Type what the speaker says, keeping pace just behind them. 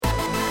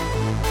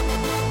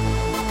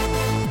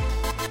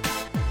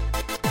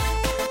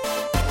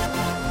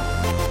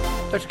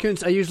Dr.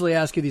 Kuntz, I usually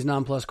ask you these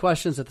non-plus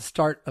questions at the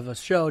start of a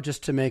show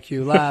just to make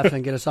you laugh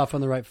and get us off on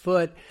the right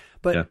foot.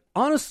 But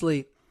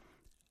honestly,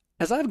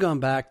 as I've gone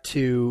back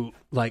to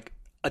like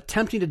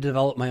attempting to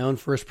develop my own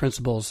first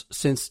principles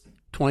since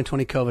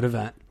 2020 COVID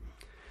event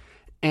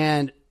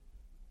and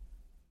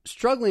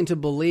struggling to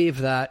believe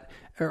that,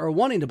 or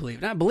wanting to believe,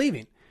 not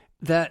believing,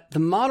 that the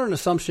modern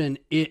assumption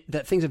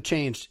that things have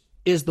changed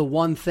is the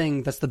one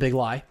thing that's the big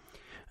lie,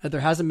 that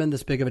there hasn't been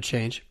this big of a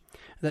change,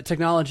 that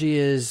technology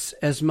is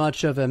as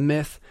much of a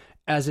myth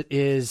as it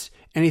is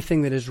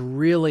anything that is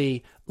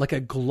really like a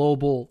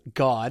global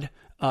God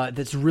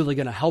that's really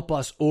going to help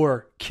us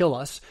or kill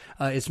us.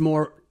 It's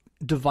more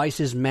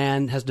devices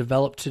man has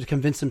developed to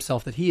convince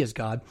himself that he is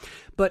God.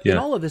 But in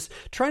all of this,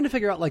 trying to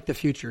figure out like the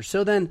future.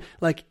 So then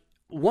like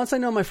once I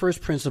know my first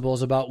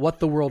principles about what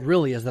the world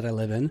really is that I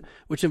live in,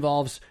 which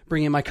involves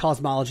bringing my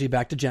cosmology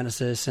back to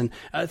Genesis and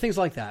things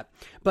like that.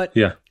 But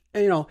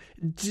you know,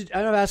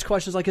 I've asked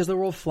questions like, is the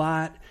world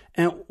flat?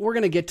 And we're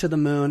going to get to the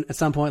moon at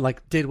some point.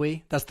 Like, did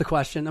we? That's the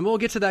question. And we'll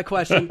get to that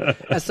question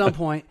at some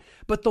point.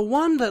 But the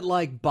one that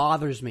like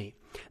bothers me,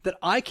 that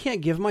I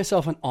can't give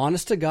myself an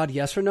honest to God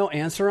yes or no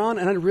answer on,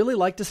 and I'd really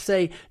like to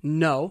say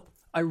no.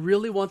 I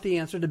really want the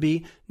answer to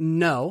be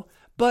no.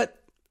 But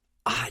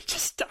I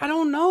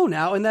don't know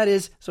now. And that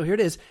is, so here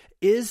it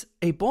is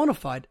a bona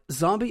fide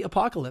zombie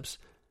apocalypse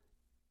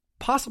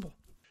possible?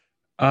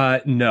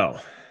 No.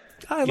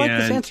 I like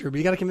this answer, but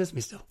you got to convince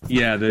me still.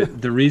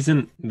 The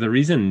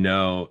reason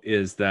no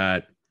is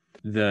that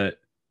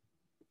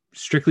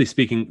strictly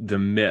speaking, the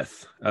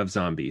myth of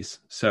zombies,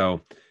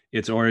 so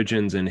its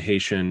origins in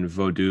Haitian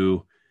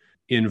Vodou,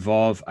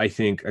 involve, I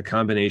think, a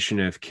combination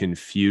of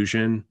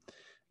confusion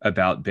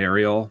about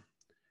burial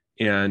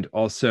and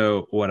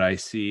also what I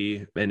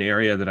see, an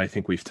area that I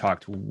think we've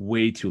talked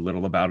way too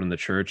little about in the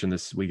church, and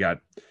this we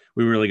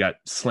really got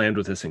slammed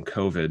with this in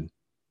COVID,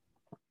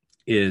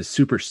 is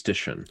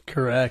superstition.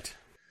 Correct.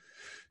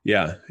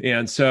 Yeah.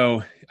 And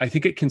so I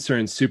think it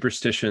concerns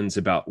superstitions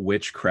about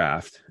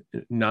witchcraft,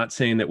 not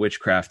saying that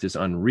witchcraft is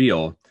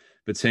unreal,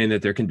 but saying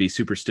that there can be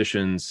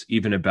superstitions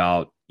even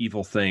about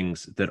evil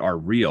things that are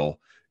real.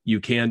 You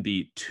can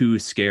be too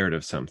scared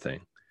of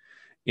something.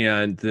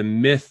 And the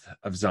myth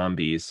of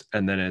zombies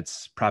and then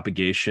its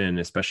propagation,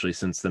 especially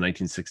since the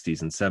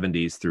 1960s and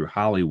 70s through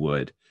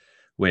Hollywood,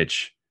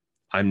 which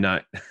I'm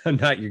not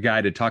your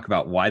guy to talk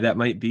about why that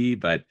might be,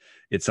 but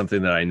it's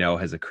something that I know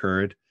has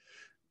occurred.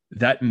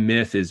 That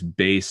myth is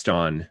based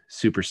on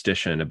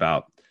superstition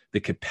about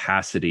the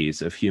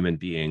capacities of human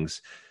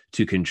beings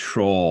to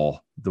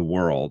control the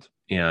world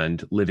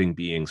and living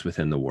beings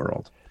within the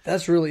world.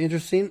 That's really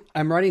interesting.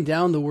 I'm writing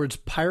down the words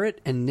pirate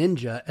and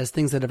ninja as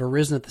things that have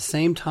arisen at the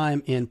same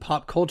time in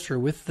pop culture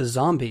with the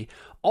zombie.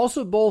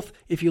 Also both,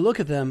 if you look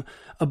at them,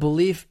 a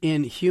belief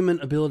in human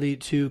ability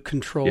to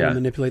control and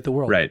manipulate the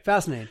world. Right.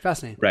 Fascinating.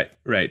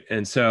 Right.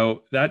 And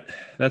so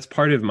that's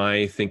part of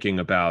my thinking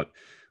about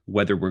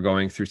whether we're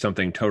going through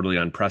something totally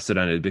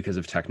unprecedented because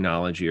of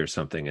technology or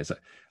something. Is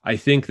I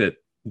think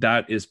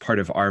that is part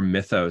of our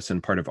mythos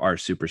and part of our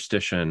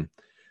superstition.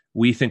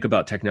 We think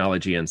about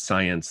technology and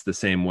science the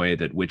same way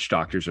that witch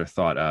doctors are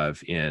thought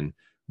of in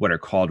what are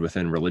called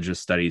within religious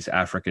studies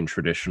African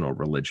traditional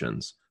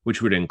religions,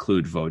 which would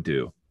include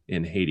Vodou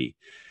in Haiti.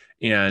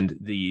 And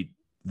the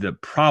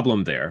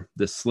problem there,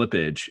 the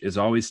slippage, is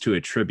always to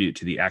attribute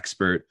to the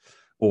expert,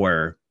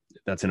 or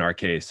that's in our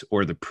case,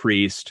 or the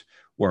priest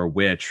or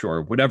witch,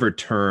 or whatever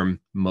term,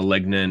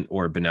 malignant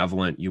or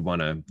benevolent, you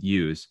want to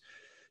use.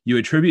 You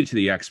attribute to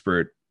the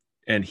expert,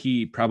 and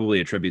he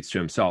probably attributes to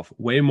himself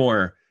way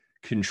more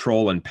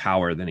control and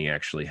power than he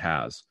actually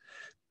has.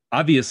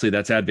 Obviously,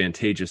 that's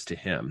advantageous to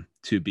him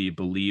to be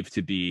believed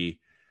to be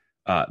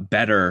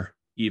better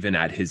even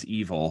at his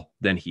evil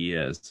than he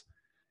is.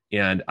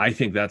 And I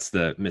think that's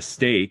the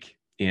mistake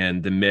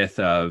in the myth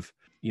of,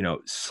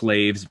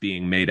 slaves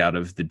being made out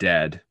of the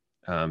dead,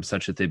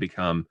 such that they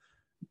become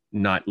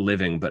not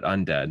living, but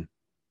undead.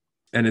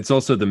 And it's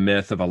also the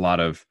myth of a lot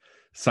of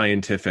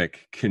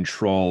scientific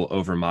control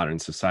over modern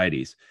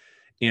societies.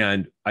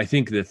 And I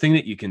think the thing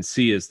that you can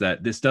see is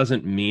that this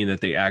doesn't mean that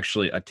they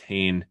actually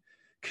attain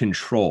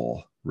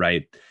control,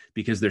 right?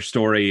 Because their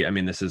story,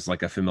 this is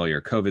like a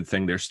familiar COVID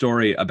thing, their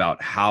story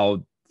about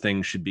how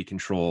things should be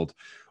controlled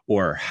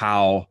or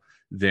how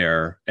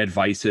their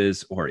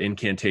advices or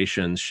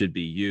incantations should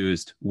be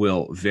used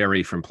will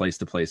vary from place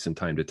to place and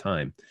time to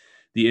time.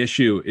 The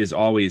issue is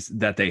always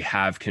that they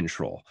have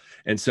control.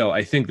 And so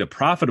I think the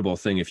profitable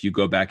thing, if you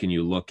go back and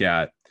you look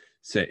at,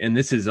 say, and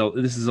this is a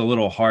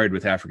little hard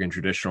with African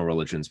traditional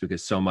religions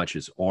because so much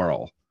is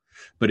oral.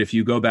 But if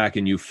you go back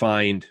and you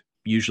find,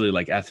 usually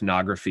like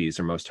ethnographies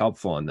are most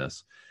helpful on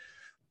this,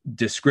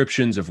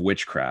 descriptions of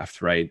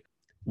witchcraft, right?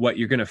 What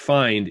you're going to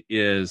find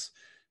is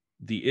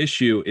the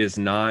issue is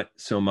not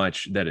so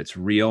much that it's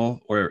real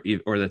or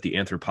that the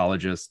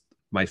anthropologist,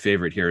 my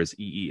favorite here is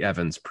E.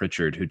 Evans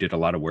Pritchard, who did a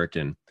lot of work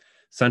in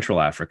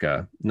Central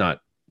Africa,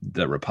 not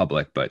the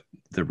Republic, but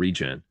the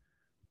region.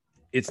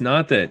 It's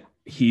not that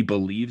he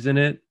believes in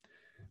it,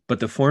 but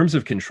the forms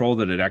of control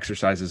that it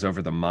exercises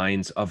over the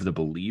minds of the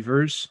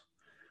believers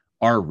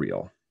are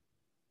real.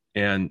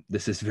 And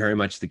this is very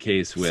much the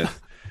case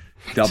with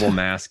double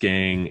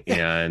masking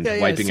and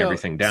wiping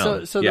everything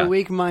down. So the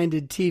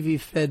weak-minded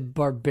TV-fed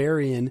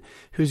barbarian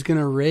who's going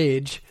to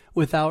rage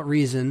without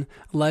reason,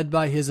 led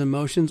by his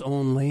emotions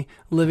only,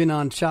 living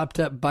on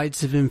chopped-up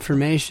bites of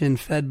information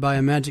fed by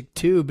a magic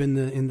tube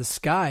in the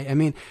sky. I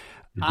mean,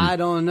 I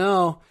don't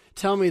know.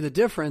 Tell me the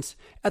difference.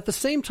 At the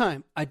same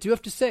time, I do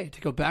have to say,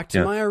 to go back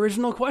to my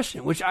original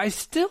question, which I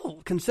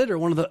still consider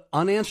one of the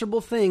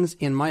unanswerable things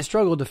in my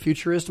struggle to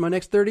futurist my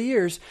next 30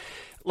 years,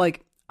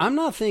 like, I'm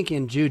not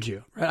thinking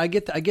juju, right? I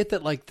get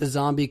that like the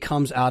zombie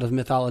comes out of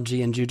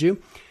mythology and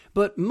juju,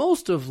 but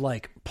most of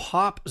like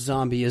pop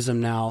zombieism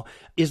now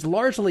is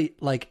largely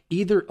like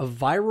either a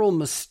viral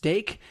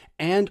mistake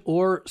and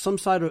or some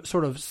sort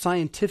of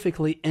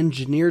scientifically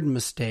engineered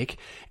mistake.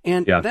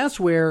 And that's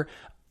where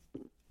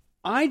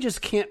I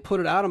just can't put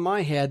it out of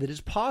my head that it's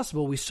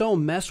possible we so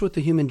mess with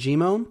the human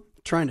genome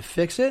trying to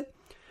fix it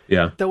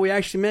that we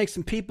actually make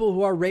some people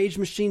who are rage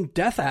machine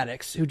death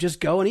addicts who just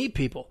go and eat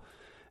people.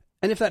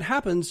 And if that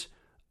happens,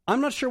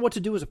 I'm not sure what to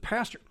do as a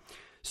pastor.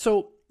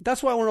 So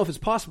that's why I want to know if it's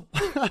possible,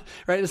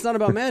 right? It's not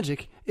about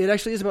magic. It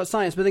actually is about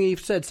science. But then you've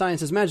said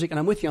science is magic, and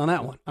I'm with you on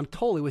that one. I'm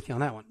totally with you on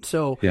that one.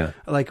 So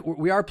like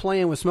we are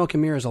playing with smoke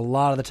and mirrors a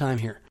lot of the time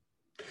here.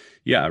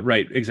 Yeah,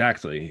 right.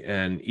 Exactly.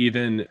 And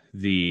even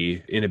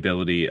the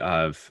inability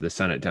of the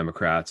Senate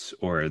Democrats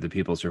or the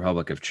People's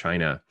Republic of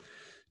China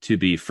to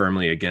be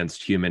firmly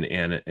against human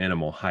and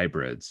animal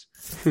hybrids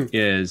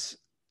is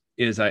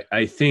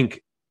I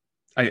think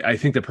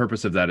the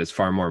purpose of that is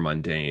far more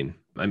mundane.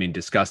 I mean,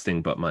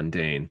 disgusting, but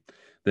mundane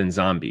than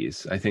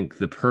zombies. I think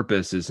the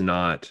purpose is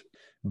not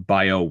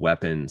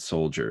bioweapon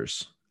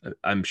soldiers.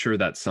 I'm sure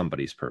that's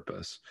somebody's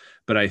purpose,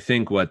 but I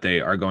think what they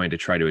are going to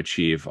try to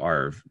achieve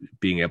are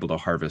being able to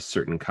harvest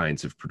certain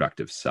kinds of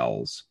productive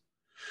cells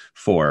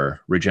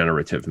for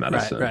regenerative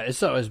medicine. Right.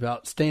 It's always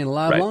about staying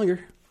alive longer.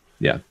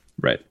 Yeah,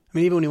 right. I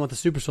mean, even when you want the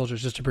super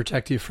soldiers, just to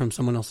protect you from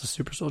someone else's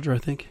super soldier, I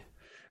think.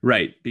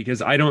 Right,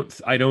 because I don't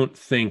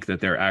think that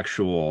their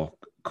actual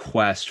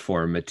quest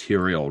for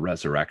material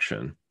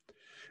resurrection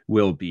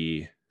will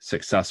be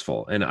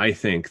successful, and I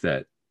think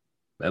that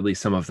at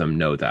least some of them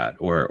know that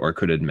or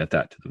could admit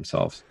that to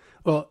themselves.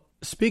 Well,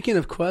 speaking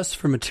of quests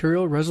for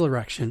material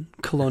resurrection,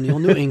 colonial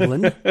New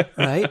England,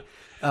 right?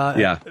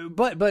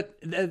 But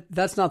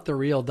that's not the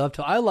real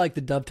dovetail. I like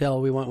the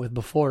dovetail we went with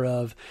before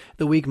of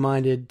the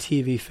weak-minded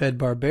TV-fed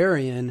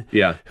barbarian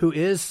who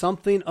is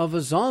something of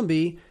a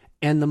zombie,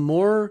 and the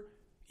more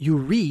you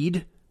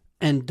read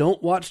and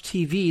don't watch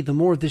TV, the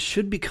more this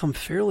should become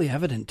fairly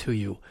evident to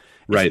you.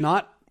 Right.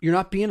 You're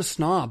not being a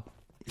snob.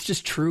 It's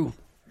just true.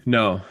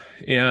 No.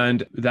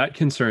 And that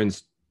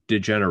concerns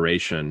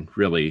degeneration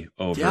really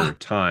over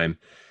time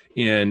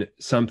in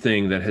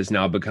something that has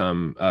now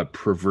become a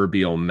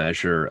proverbial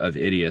measure of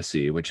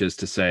idiocy, which is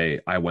to say,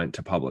 I went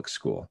to public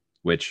school,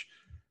 which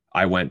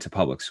I went to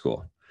public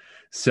school.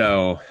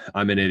 So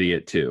I'm an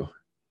idiot too.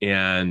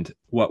 And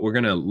what we're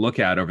going to look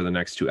at over the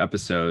next 2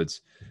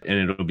 episodes, and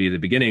it'll be the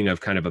beginning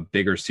of kind of a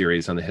bigger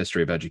series on the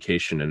history of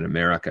education in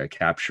America,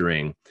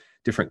 capturing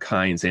different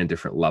kinds and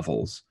different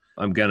levels.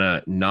 I'm going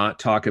to not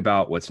talk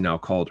about what's now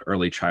called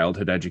early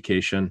childhood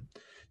education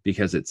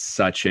because it's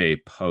such a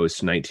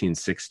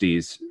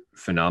post-1960s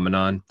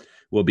phenomenon.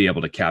 We'll be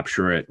able to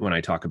capture it when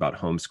I talk about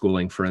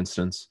homeschooling, for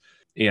instance.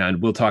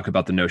 And we'll talk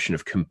about the notion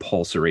of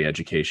compulsory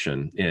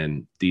education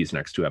in these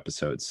next 2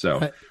 episodes.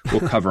 So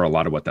we'll cover a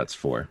lot of what that's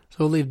for. So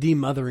we'll leave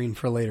demothering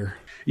for later.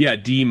 Yeah,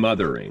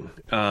 demothering.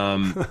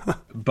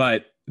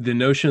 But the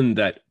notion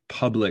that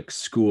public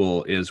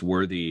school is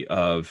worthy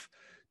of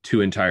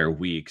 2 entire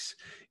weeks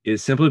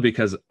is simply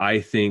because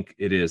I think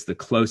it is the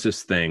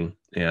closest thing,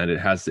 and it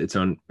has its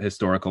own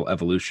historical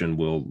evolution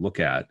we'll look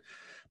at.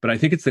 But I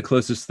think it's the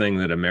closest thing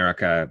that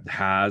America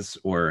has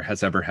or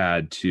has ever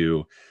had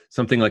to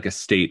something like a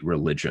state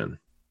religion.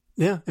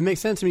 Yeah, it makes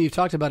sense. I mean, you've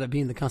talked about it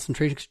being the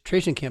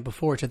concentration camp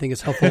before, which I think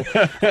is helpful.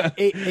 I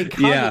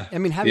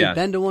mean, having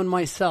been to one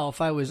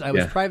myself, I was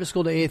private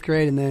school to 8th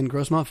grade, and then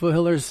Grossmont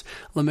Foothillers,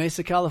 La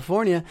Mesa,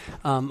 California,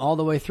 all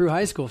the way through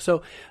high school.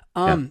 So,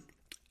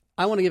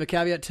 I want to give a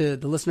caveat to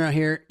the listener out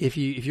here. If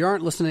you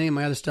aren't listening to any of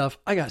my other stuff,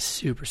 I got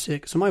super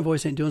sick, so my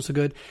voice ain't doing so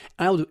good.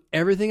 And I will do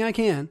everything I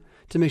can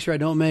to make sure I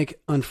don't make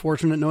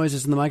unfortunate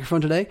noises in the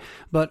microphone today.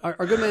 But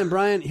our good man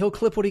Brian, he'll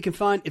clip what he can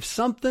find. If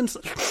something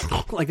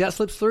like that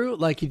slips through,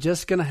 like, you're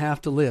just gonna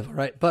have to live, all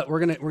right? But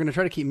we're gonna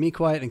try to keep me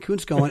quiet and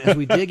Kuntz going as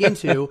we dig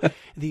into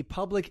the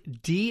public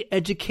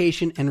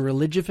de-education and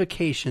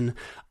religification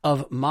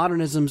of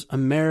modernism's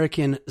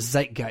American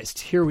zeitgeist.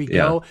 Here we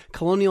go.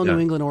 Colonial New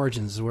England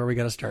origins is where we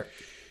got to start.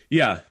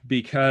 Yeah,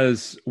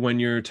 because when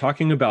you're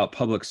talking about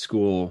public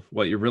school,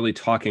 what you're really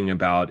talking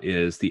about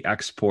is the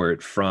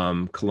export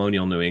from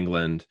colonial New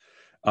England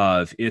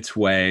of its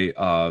way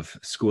of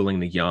schooling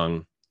the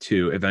young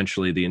to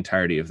eventually the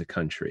entirety of the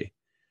country.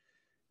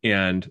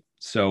 And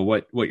so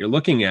what you're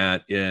looking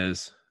at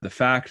is the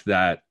fact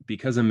that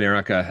because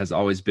America has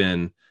always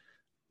been,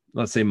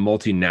 let's say,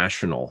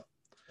 multinational,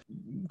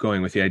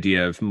 going with the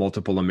idea of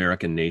multiple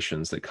American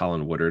nations that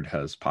Colin Woodard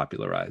has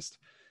popularized,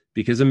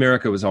 because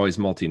America was always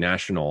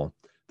multinational,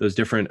 those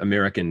different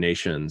American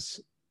nations,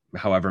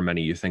 however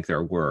many you think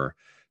there were,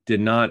 they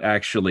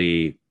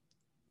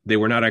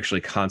were not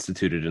actually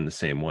constituted in the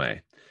same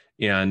way.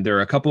 And there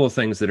are a couple of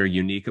things that are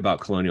unique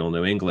about colonial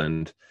New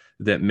England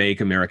that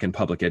make American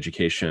public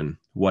education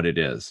what it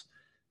is.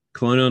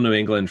 Colonial New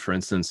England, for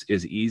instance,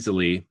 is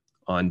easily,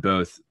 on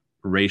both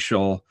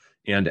racial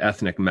and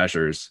ethnic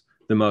measures,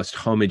 the most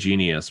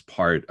homogeneous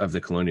part of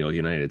the colonial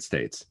United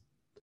States.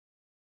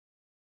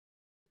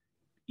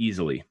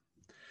 Easily.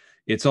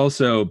 It's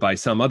also, by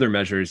some other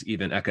measures,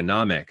 even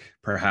economic,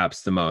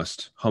 perhaps the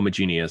most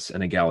homogeneous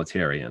and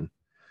egalitarian.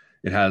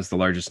 It has the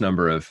largest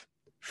number of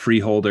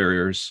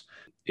freeholders.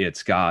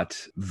 It's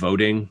got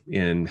voting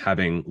in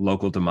having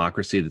local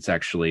democracy that's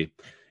actually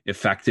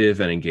effective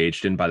and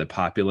engaged in by the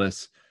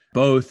populace,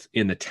 both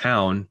in the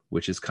town,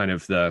 which is kind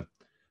of the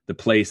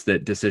place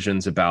that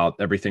decisions about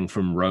everything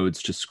from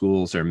roads to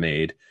schools are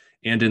made,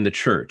 and in the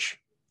church.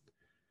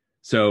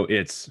 So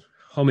it's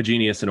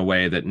homogeneous in a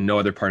way that no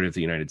other part of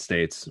the United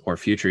States or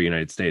future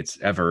United States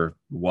ever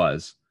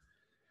was.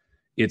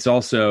 It's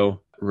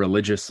also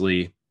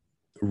religiously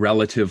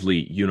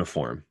relatively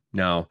uniform.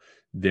 Now,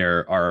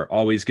 there are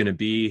always going to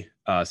be,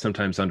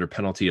 sometimes under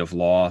penalty of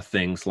law,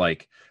 things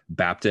like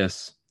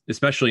Baptists,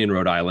 especially in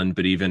Rhode Island,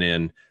 but even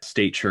in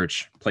state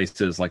church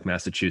places like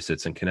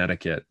Massachusetts and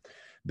Connecticut.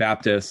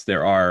 Baptists,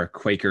 there are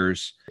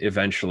Quakers,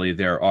 eventually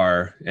there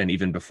are, and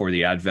even before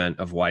the advent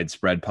of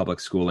widespread public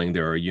schooling,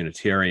 there are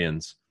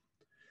Unitarians.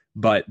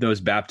 But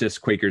those Baptists,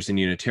 Quakers, and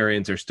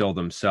Unitarians are still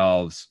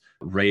themselves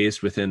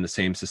raised within the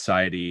same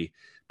society,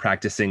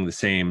 practicing the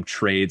same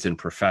trades and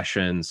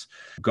professions,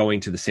 going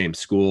to the same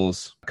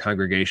schools.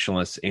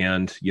 Congregationalists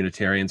and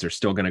Unitarians are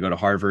still going to go to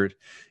Harvard,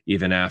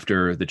 even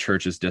after the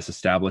church is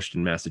disestablished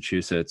in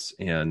Massachusetts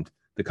and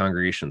the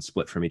congregations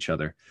split from each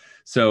other.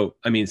 So,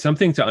 I mean,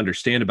 something to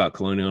understand about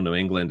colonial New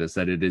England is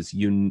that it is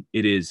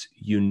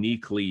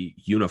uniquely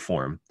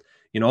uniform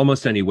in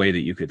almost any way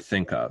that you could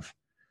think of,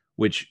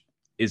 which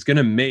is going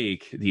to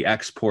make the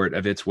export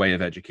of its way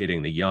of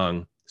educating the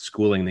young,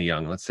 schooling the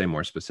young, let's say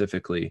more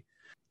specifically,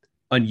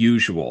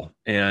 unusual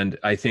and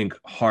I think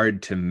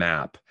hard to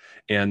map.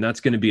 And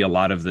that's going to be a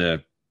lot of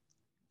the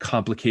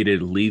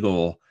complicated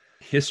legal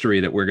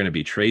history that we're going to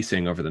be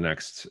tracing over the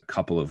next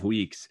couple of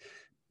weeks,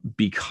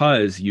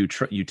 because you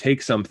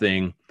take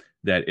something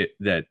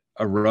that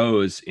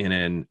arose in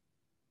an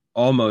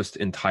almost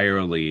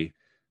entirely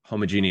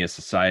homogeneous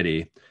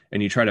society,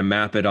 and you try to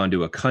map it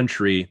onto a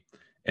country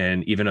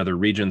and even other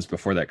regions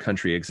before that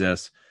country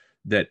exists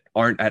that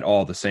aren't at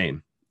all the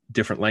same.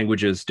 Different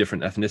languages,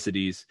 different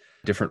ethnicities,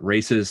 different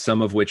races,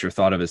 some of which are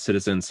thought of as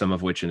citizens, some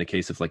of which, in the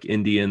case of like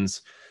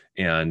Indians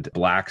and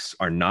Blacks,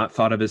 are not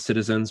thought of as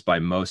citizens by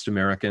most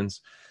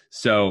Americans.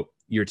 So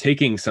you're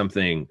taking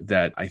something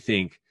that I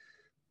think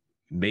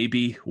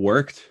maybe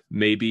worked,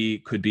 maybe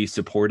could be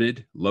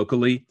supported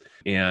locally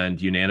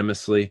and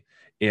unanimously,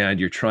 and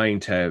you're trying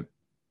to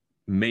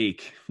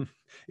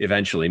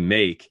eventually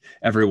make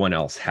everyone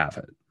else have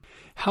it.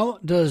 How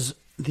does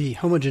the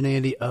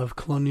homogeneity of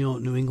colonial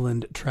New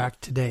England track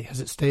today?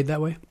 Has it stayed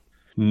that way?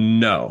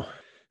 No.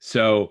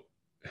 So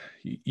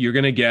you're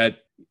going to get,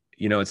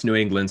 it's New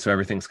England, so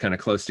everything's kind of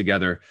close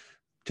together.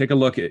 Take a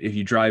look at, if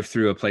you drive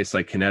through a place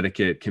like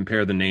Connecticut,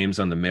 compare the names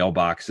on the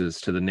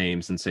mailboxes to the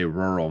names in, say,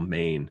 rural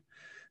Maine.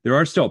 There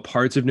are still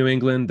parts of New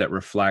England that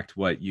reflect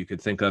what you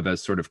could think of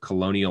as sort of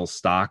colonial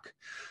stock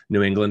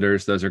New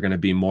Englanders. Those are going to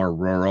be more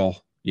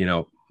rural,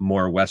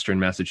 more Western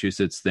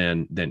Massachusetts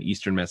than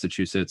Eastern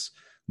Massachusetts,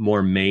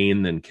 more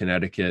Maine than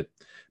Connecticut.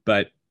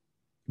 But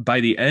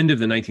by the end of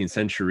the 19th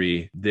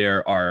century,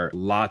 there are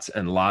lots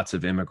and lots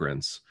of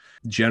immigrants,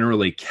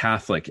 generally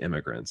Catholic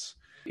immigrants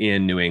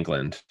in New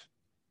England.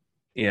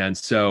 And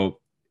so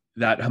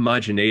that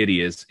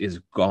homogeneity is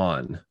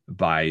gone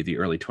by the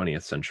early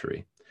 20th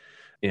century.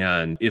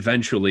 And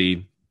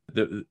eventually,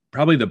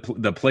 probably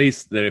the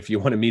place that if you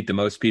want to meet the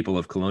most people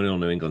of colonial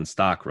New England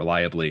stock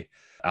reliably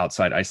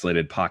outside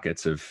isolated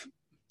pockets of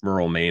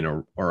rural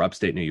Maine or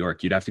upstate New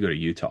York, you'd have to go to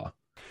Utah.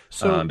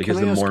 So because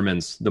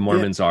the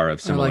Mormons are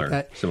of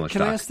similar stock.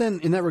 Can I ask then,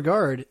 in that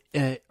regard,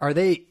 are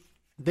they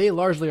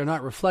largely are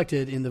not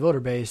reflected in the voter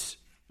base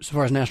as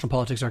far as national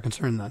politics are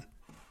concerned then?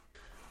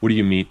 What do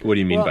you mean? What do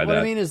you mean by that? What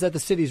I mean is that the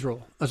cities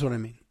rule. That's what I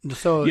mean.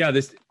 So yeah,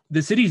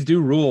 the cities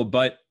do rule,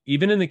 but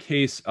even in the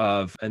case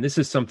of, and this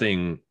is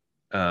something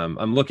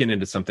I'm looking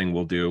into something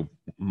we'll do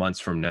months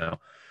from now,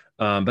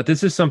 but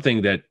this is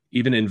something that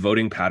even in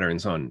voting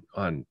patterns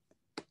on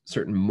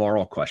certain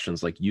moral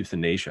questions like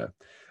euthanasia,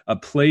 a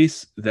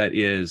place that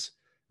is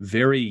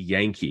very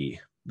Yankee,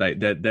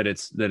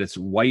 that its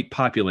white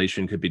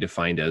population could be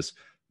defined as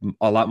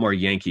a lot more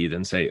Yankee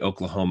than, say,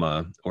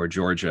 Oklahoma or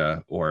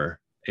Georgia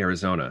or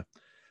Arizona.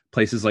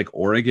 Places like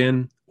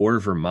Oregon or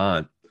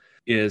Vermont,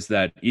 is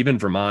that even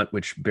Vermont,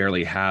 which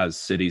barely has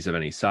cities of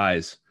any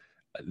size,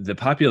 the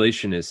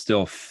population is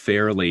still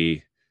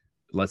fairly,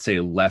 let's say,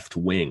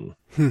 left-wing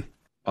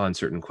on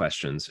certain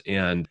questions.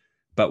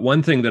 But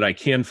one thing that I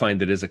can find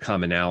that is a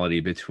commonality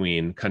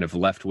between kind of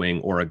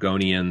left-wing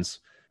Oregonians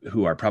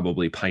who are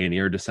probably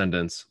pioneer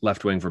descendants,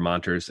 left-wing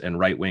Vermonters, and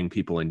right-wing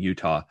people in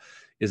Utah,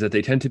 is that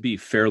they tend to be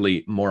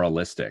fairly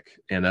moralistic.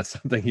 And that's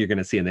something you're going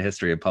to see in the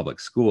history of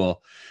public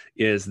school,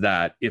 is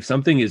that if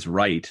something is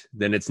right,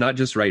 then it's not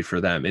just right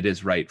for them, it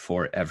is right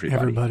for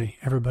everybody.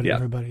 Everybody. Yeah.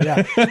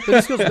 Yeah. But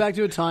this goes back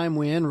to a time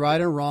when right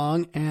or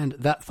wrong, and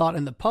that thought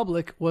in the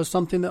public was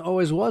something that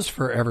always was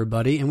for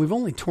everybody. And we've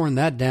only torn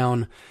that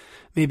down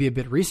maybe a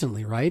bit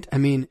recently, right? I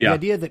mean, the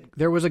idea that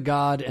there was a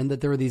God and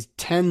that there were these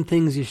 10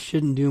 things you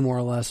shouldn't do, more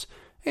or less,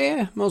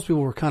 most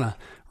people were kind of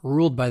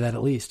ruled by that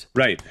at least.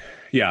 Right.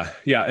 Yeah.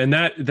 And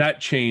that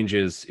change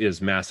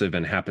is massive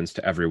and happens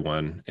to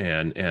everyone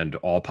and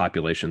all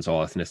populations,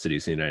 all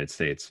ethnicities in the United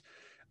States.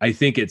 I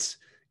think it's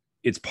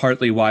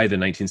partly why the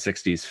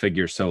 1960s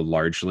figures so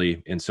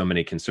largely in so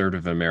many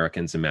conservative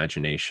Americans'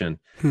 imagination.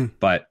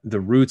 But the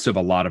roots of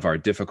a lot of our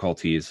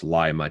difficulties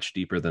lie much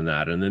deeper than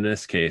that. And in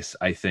this case,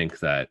 I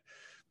think that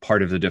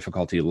part of the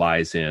difficulty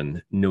lies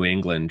in New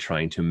England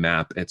trying to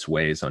map its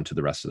ways onto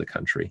the rest of the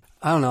country.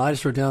 I don't know. I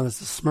just wrote down this,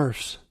 the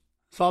Smurfs.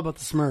 It's all about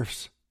the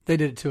Smurfs. They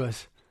did it to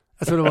us.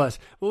 That's what it was.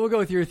 Well, we'll go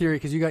with your theory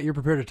because you're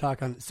prepared to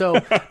talk on it.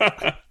 So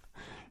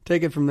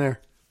take it from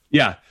there.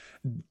 Yeah.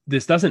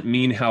 This doesn't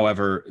mean,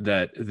 however,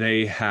 that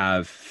they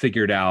have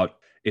figured out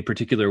a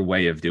particular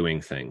way of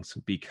doing things,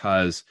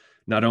 because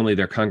not only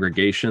their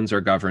congregations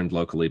are governed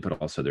locally,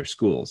 but also their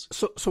schools.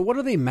 So what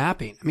are they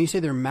mapping? I mean, you say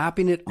they're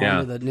mapping it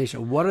onto the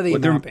nation. What are they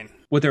mapping?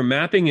 What they're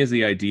mapping is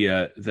the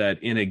idea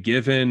that in a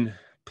given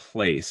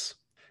place,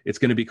 it's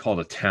going to be called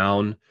a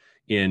town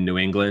in New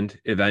England.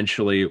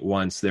 Eventually,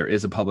 once there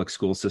is a public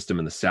school system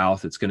in the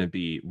South, it's going to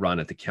be run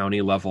at the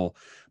county level.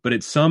 But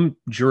it's some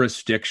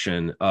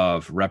jurisdiction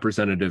of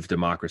representative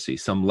democracy,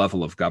 some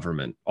level of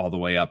government, all the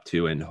way up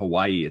to, in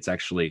Hawaii,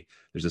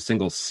 there's a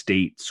single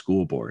state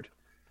school board.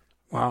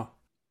 Wow.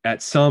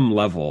 At some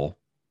level,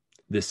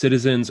 the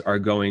citizens are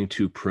going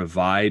to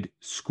provide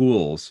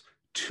schools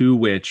to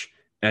which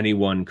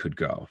anyone could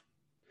go.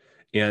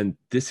 And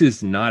this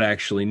is not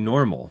actually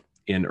normal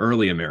in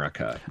early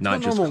America,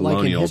 not just colonial,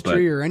 like in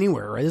history but or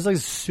anywhere, right? It's like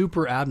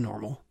super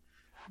abnormal.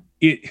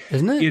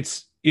 Isn't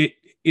it?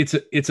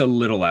 It's a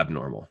little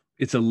abnormal.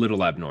 It's a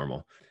little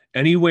abnormal.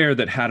 Anywhere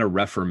that had a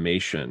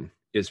Reformation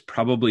is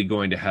probably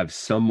going to have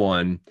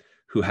someone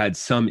who had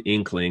some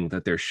inkling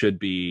that there should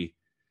be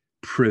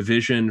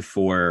provision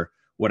for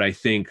what I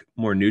think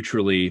more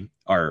neutrally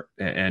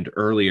and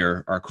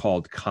earlier are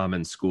called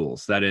common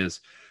schools. That is,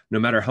 no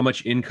matter how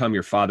much income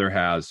your father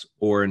has,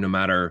 or no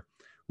matter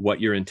what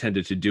you're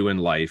intended to do in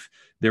life,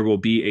 there will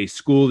be a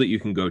school that you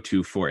can go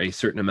to for a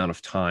certain amount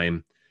of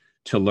time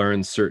to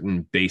learn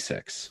certain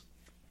basics.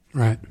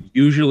 Right.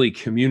 Usually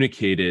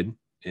communicated,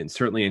 and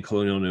certainly in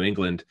colonial New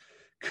England,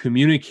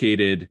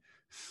 communicated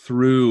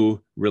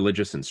through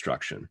religious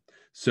instruction.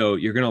 So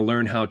you're going to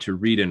learn how to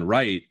read and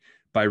write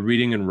by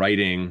reading and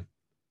writing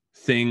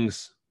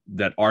things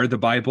that are the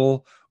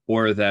Bible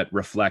or that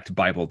reflect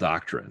Bible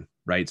doctrine,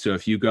 right? So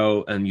if you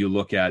go and you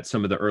look at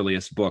some of the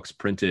earliest books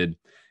printed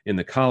in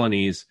the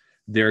colonies,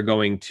 they're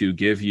going to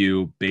give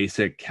you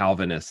basic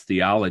Calvinist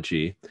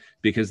theology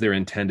because they're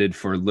intended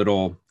for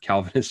little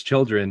Calvinist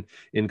children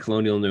in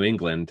colonial New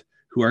England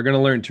who are going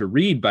to learn to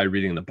read by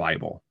reading the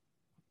Bible.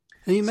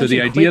 And you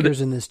mentioned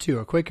Quakers in this too.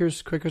 Are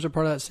Quakers are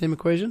part of that same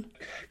equation?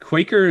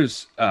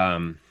 Quakers...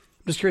 I'm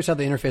just curious how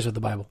they interface with the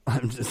Bible.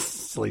 I'm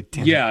just silly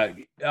tangent.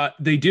 Yeah,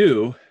 they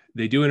do.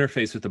 They do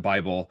interface with the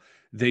Bible.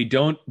 They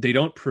don't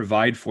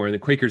provide for, and the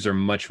Quakers are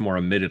much more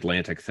a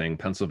mid-Atlantic thing,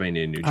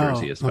 Pennsylvania and New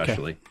Jersey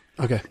especially.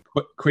 Okay.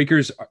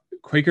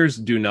 Quakers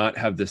do not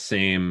have the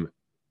same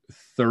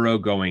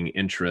thoroughgoing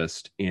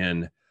interest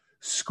in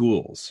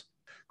schools.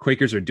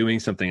 Quakers are doing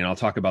something, and I'll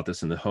talk about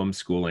this in the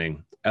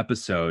homeschooling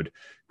episode.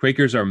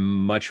 Quakers are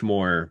much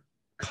more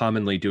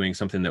commonly doing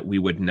something that we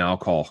would now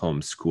call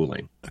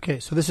homeschooling. Okay,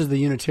 so this is the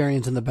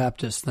Unitarians and the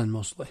Baptists then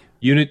mostly.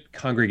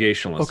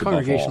 Congregationalists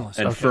above all,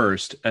 and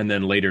first, and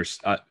then later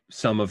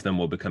some of them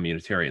will become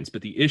Unitarians.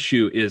 But the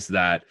issue is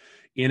that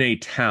in a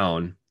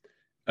town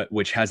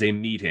which has a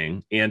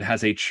meeting and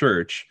has a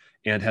church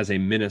and has a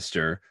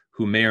minister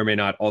who may or may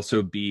not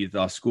also be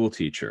the school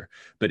teacher,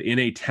 but in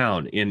a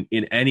town, in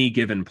any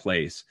given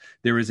place,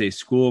 there is a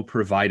school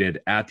provided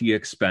at the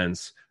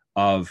expense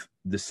of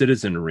the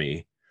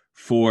citizenry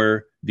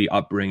for the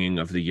upbringing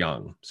of the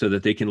young, so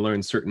that they can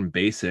learn certain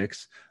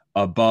basics,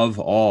 above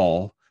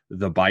all,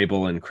 the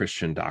Bible and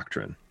Christian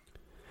doctrine.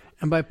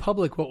 And by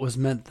public, what was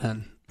meant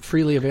then?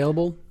 Freely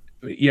available?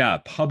 Yeah,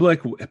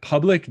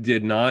 public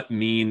did not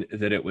mean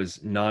that it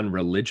was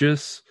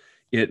non-religious.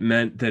 It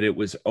meant that it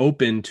was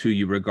open to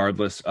you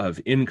regardless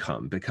of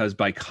income, because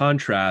by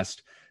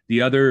contrast,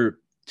 the other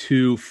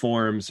two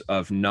forms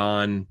of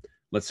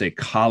let's say,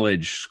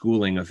 college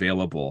schooling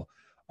available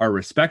are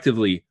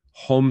respectively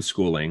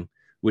homeschooling,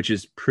 which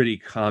is pretty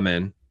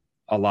common.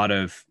 A lot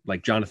of,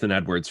 like Jonathan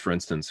Edwards, for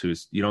instance,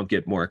 you don't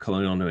get more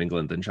colonial New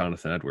England than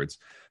Jonathan Edwards.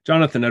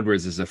 Jonathan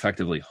Edwards is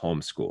effectively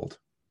homeschooled.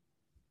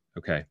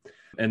 Okay.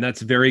 And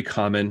that's very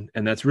common.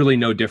 And that's really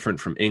no different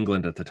from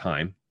England at the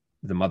time,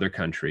 the mother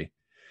country.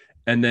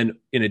 And then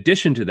in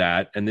addition to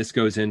that, and this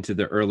goes into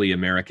the early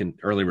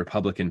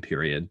Republican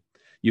period,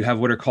 you have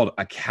what are called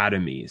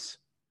academies.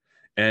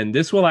 And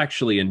this will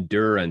actually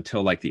endure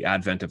until like the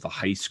advent of the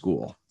high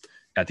school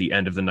at the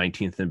end of the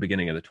 19th and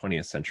beginning of the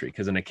 20th century,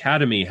 because an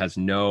academy has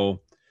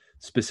no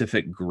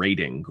specific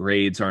grading.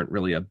 Grades aren't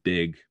really a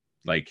big,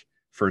 like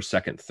first,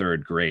 second,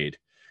 third grade.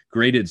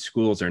 Graded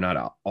schools are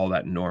not all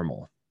that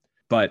normal.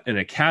 But an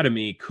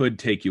academy could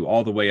take you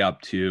all the way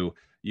up to,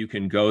 you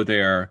can go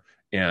there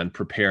and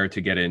prepare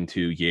to get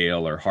into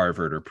Yale or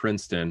Harvard or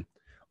Princeton,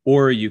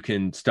 or you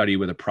can study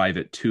with a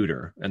private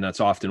tutor. And that's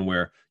often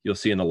where you'll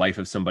see in the life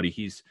of somebody,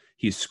 he's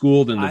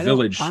schooled in the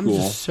village school. I'm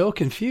just so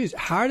confused.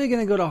 How are they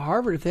going to go to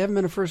Harvard if they haven't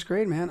been in first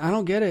grade, man? I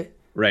don't get it.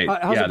 Right.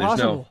 How's it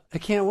possible?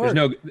 It can't work.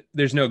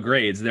 There's no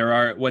grades. There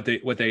are what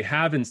they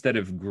have instead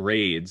of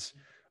grades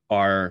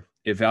are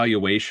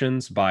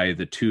evaluations by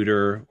the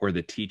tutor or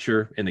the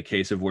teacher in the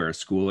case of where a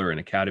school or an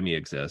academy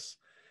exists.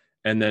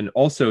 And then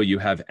also you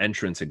have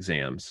entrance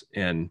exams,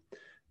 and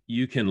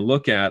you can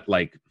look at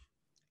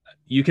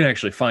you can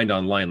actually find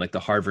online like the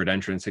Harvard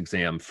entrance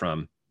exam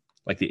from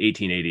like the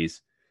 1880s.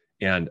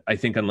 And I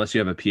think unless you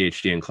have a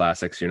PhD in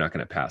classics, you're not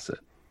going to pass it.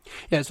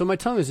 Yeah, so my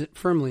tongue is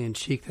firmly in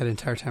cheek that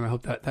entire time. I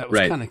hope that was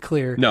kind of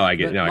clear. I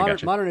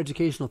got you. Modern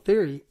educational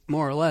theory,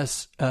 more or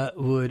less,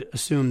 would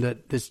assume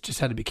that this just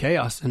had to be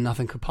chaos and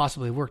nothing could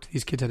possibly have worked.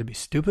 These kids had to be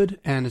stupid,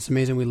 and it's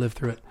amazing we lived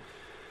through it.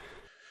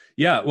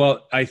 Yeah,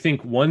 well, I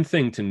think one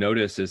thing to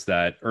notice is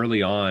that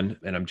early on,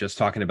 and I'm just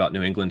talking about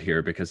New England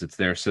here because it's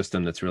their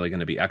system that's really going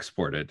to be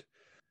exported.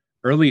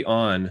 Early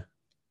on,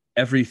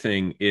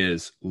 everything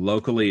is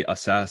locally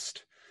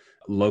assessed,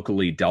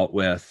 locally dealt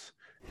with.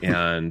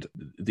 And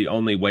the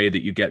only way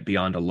that you get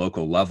beyond a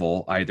local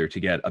level, either to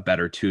get a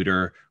better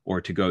tutor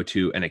or to go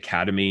to an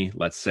academy,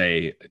 let's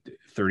say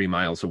 30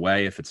 miles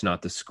away, if it's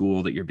not the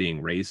school that you're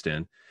being raised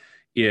in,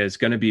 is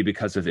going to be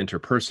because of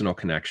interpersonal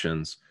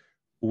connections,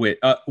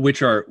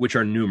 which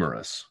are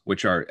numerous,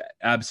 which are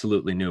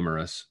absolutely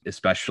numerous,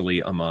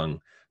 especially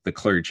among the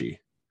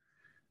clergy,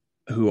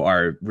 who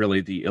are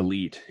really the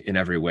elite in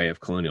every way of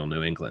colonial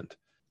New England.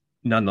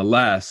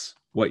 Nonetheless,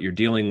 what you're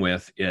dealing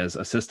with is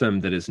a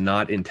system that is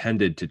not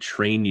intended to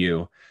train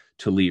you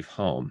to leave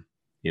home.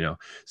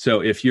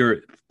 So if you're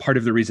part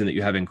of the reason that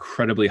you have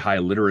incredibly high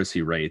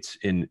literacy rates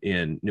in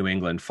New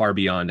England, far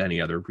beyond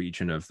any other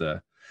region of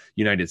the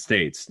United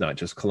States, not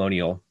just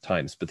colonial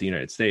times, but the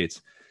United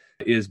States,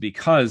 is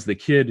because the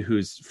kid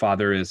whose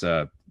father is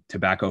a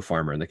tobacco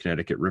farmer in the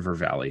Connecticut River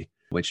Valley,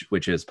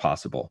 which is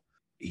possible,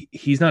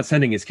 he's not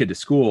sending his kid to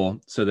school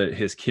so that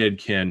his kid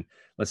can,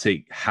 let's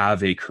say,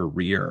 have a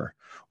career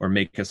or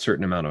make a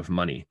certain amount of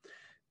money.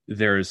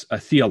 There's a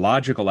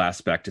theological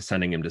aspect to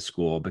sending him to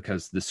school,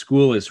 because the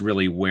school is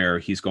really where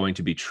he's going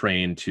to be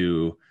trained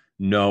to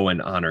know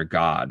and honor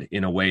God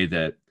in a way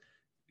that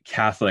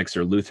Catholics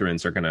or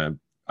Lutherans are going to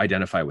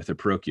identify with a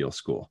parochial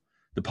school.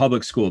 The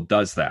public school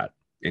does that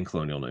in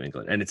colonial New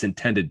England, and it's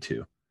intended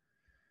to.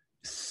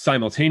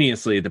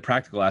 Simultaneously, the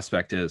practical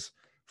aspect is,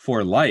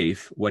 for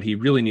life, what he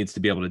really needs to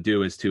be able to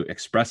do is to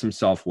express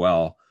himself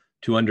well,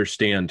 to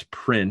understand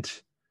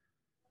print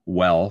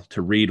well,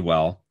 to read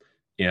well,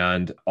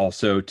 and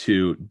also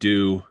to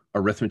do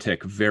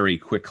arithmetic very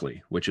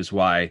quickly, which is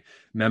why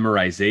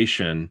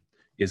memorization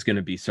is going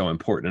to be so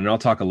important. And I'll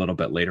talk a little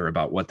bit later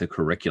about what the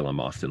curriculum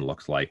often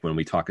looks like when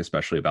we talk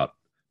especially about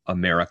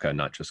America,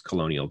 not just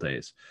colonial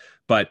days.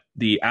 But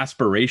the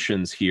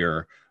aspirations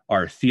here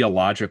are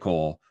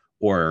theological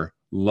or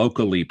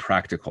locally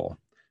practical.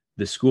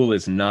 The school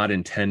is not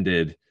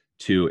intended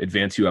to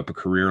advance you up a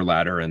career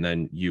ladder and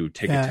then you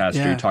take a test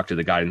or you talk to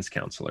the guidance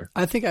counselor.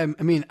 I think I'm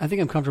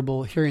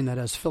comfortable hearing that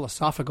as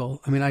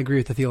philosophical. I agree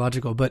with the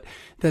theological, but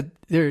that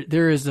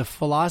there is a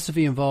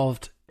philosophy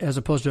involved as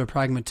opposed to a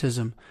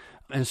pragmatism,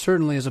 and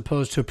certainly as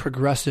opposed to a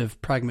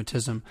progressive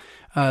pragmatism.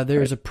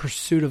 There is a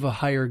pursuit of a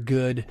higher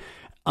good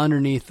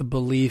underneath the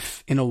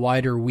belief in a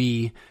wider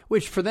we,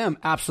 which for them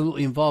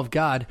absolutely involve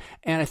God,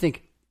 and I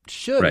think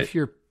should if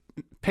you're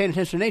paying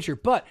attention to nature.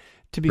 But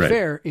to be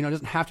fair, it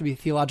doesn't have to be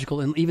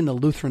theological in even the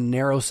Lutheran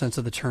narrow sense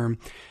of the term.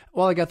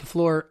 While I got the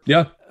floor,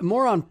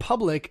 more on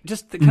public,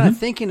 just kind of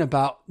thinking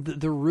about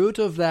the root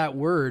of that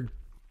word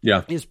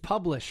is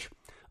publish,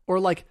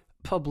 or like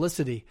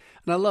publicity.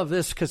 And I love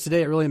this because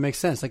today it really makes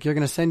sense. Like, you're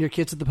going to send your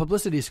kids to the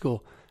publicity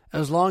school.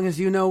 As long as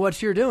you know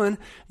what you're doing,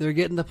 they're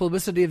getting the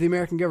publicity of the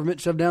American government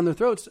shoved down their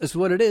throats. That's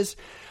what it is.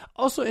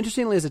 Also,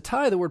 interestingly, as a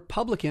tie, the word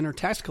publican or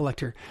tax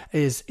collector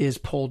is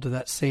pulled to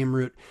that same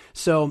root.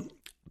 So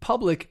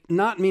public,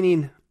 not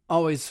meaning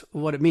always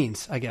what it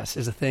means, I guess,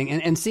 is a thing.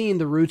 And seeing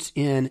the roots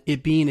in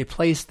it being a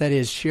place that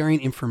is sharing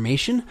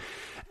information,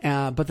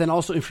 but then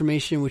also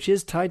information which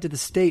is tied to the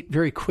state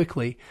very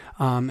quickly,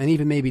 and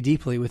even maybe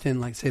deeply within,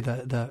 like, say,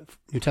 the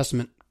New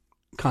Testament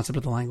concept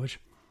of the language.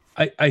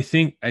 I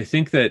think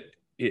that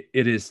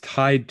it is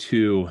tied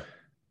to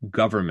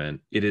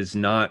government. It is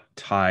not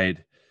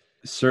tied,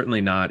 certainly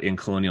not in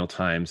colonial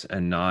times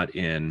and not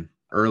in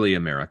early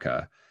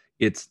America.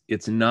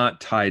 It's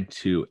not tied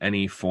to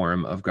any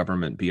form of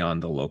government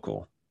beyond the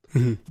local.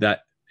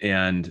 That's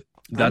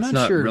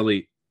not sure.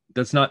 Really.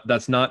 that's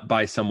not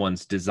by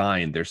someone's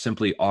design. There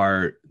simply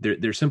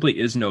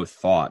is no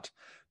thought,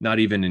 not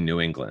even in New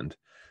England,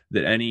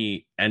 that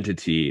any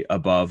entity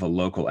above a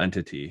local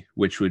entity,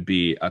 which would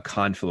be a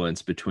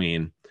confluence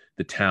between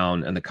the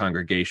town and the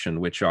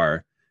congregation, which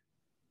are,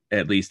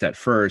 at least at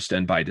first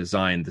and by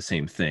design, the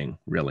same thing,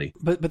 really.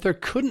 But there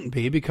couldn't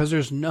be, because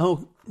there's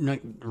no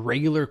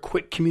regular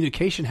quick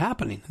communication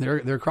happening. They're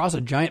across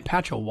a giant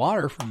patch of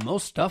water for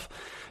most stuff.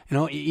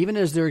 Even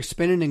as they're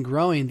expanding and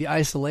growing, the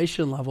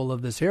isolation level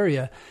of this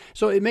area.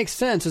 So it makes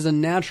sense as a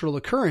natural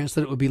occurrence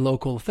that it would be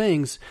local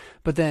things.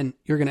 But then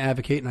you're going to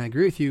advocate, and I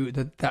agree with you,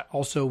 that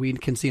also we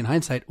can see in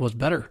hindsight was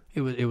better.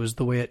 It was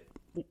the way it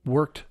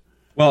worked.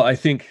 Well, I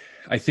think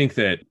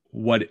that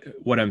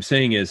what I'm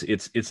saying is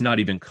it's not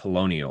even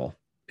colonial.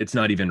 It's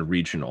not even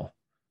regional,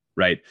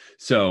 right?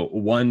 So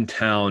one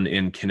town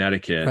in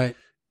Connecticut, right,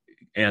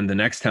 and the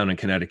next town in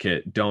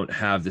Connecticut don't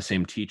have the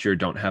same teacher,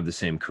 don't have the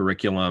same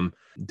curriculum,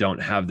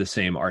 don't have the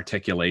same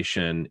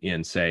articulation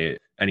in, say,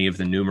 any of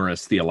the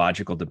numerous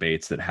theological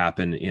debates that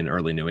happen in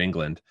early New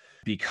England,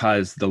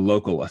 because the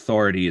local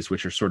authorities,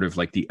 which are sort of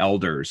like the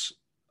elders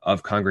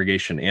of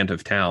congregation and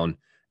of town,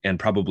 and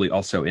probably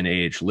also in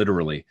age,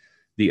 literally,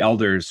 the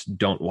elders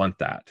don't want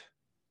that.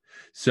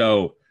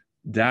 So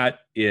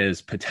that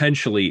is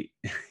potentially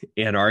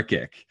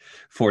anarchic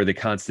for the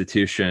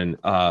constitution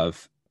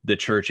of the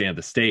church and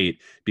the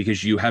state,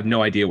 because you have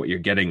no idea what you're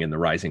getting in the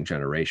rising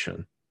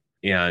generation.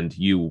 And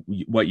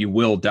what you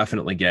will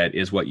definitely get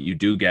is what you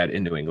do get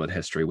in New England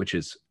history, which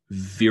is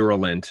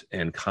virulent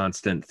and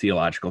constant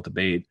theological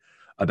debate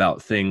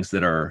about things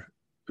that are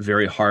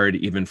very hard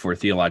even for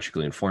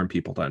theologically informed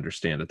people to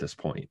understand at this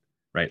point,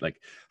 right?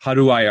 Like, how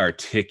do I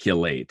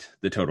articulate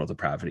the total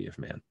depravity of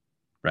man,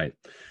 right?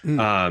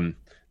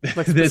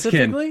 Like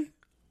specifically?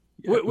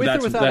 With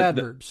or without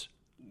adverbs?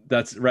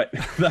 That's right.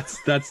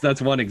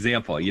 That's one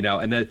example,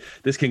 and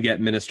this can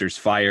get ministers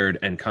fired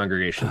and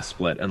congregations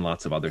split and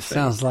lots of other things.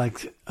 Sounds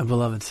like a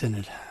beloved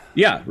synod.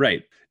 Yeah,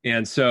 right.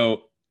 And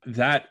so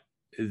that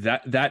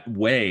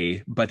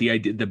way, but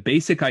the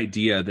basic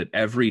idea that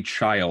every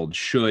child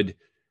should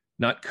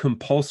not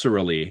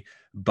compulsorily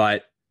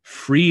but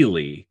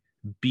freely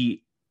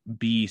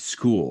be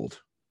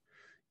schooled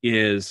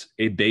is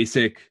a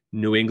basic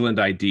New England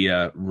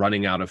idea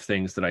running out of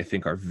things that I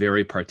think are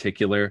very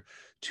particular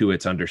to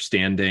its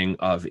understanding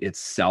of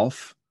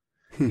itself.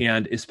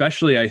 And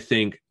especially, I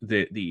think,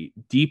 the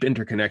deep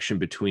interconnection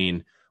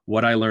between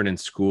what I learn in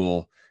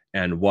school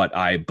and what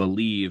I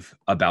believe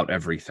about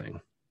everything.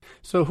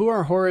 So who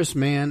are Horace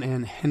Mann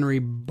and Henry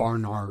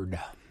Barnard?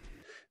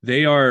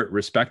 They are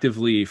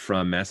respectively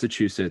from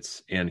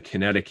Massachusetts and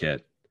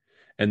Connecticut,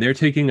 and they're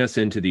taking us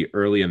into the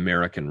early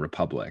American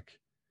Republic,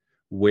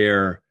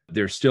 where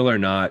there still are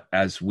not,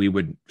 as we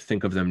would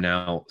think of them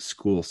now,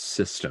 school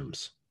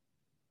systems.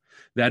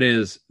 That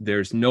is,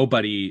 there's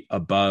nobody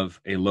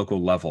above a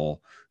local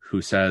level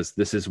who says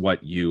this is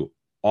what you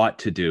ought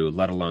to do,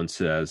 let alone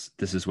says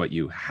this is what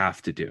you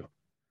have to do.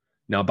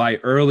 Now, by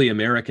early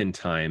American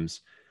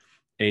times,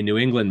 a New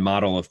England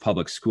model of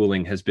public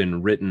schooling has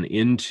been written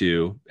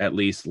into, at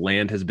least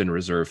land has been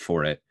reserved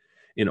for it,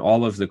 in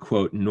all of the,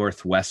 quote,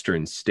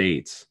 Northwestern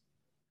states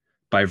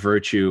by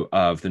virtue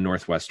of the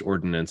Northwest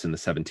Ordinance in the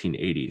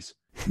 1780s,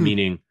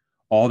 meaning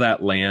all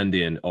that land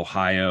in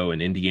Ohio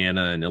and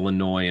Indiana and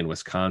Illinois and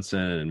Wisconsin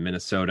and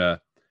Minnesota,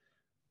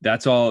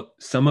 that's all,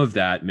 some of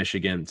that,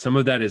 Michigan, some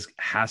of that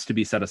has to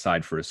be set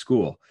aside for a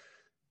school.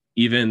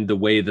 Even the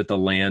way that the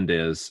land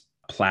is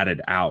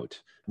platted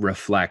out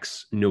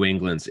reflects New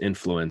England's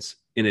influence,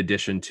 in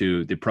addition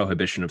to the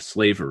prohibition of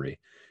slavery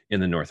in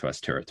the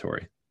Northwest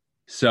Territory.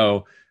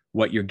 So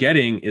what you're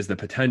getting is the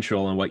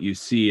potential, and what you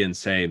see, and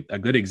say a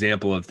good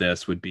example of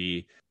this would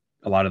be,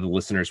 a lot of the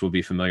listeners will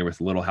be familiar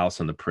with Little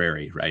House on the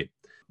Prairie, right?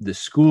 The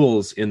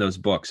schools in those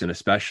books, and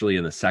especially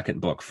in the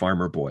second book,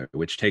 Farmer Boy,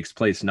 which takes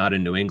place not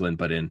in New England,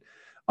 but in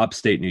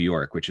upstate New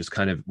York,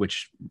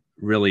 which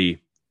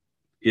really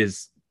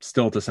is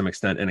still to some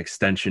extent an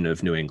extension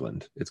of New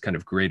England. It's kind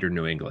of greater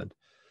New England.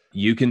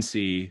 You can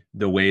see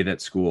the way that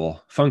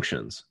school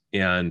functions,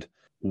 and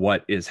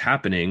what is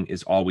happening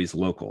is always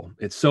local.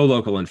 It's so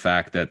local, in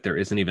fact, that there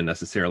isn't even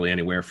necessarily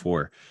anywhere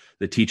for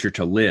the teacher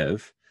to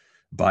live.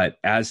 But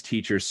as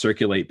teachers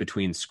circulate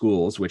between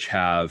schools, which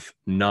have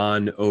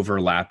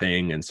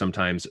non-overlapping and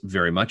sometimes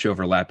very much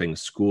overlapping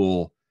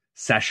school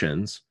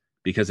sessions,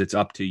 because it's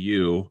up to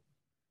you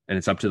and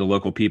it's up to the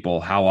local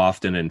people how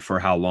often and for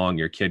how long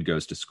your kid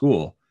goes to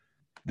school,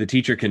 the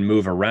teacher can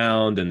move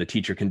around, and the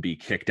teacher can be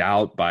kicked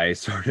out by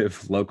sort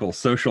of local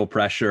social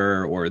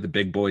pressure or the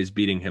big boys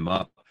beating him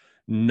up.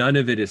 None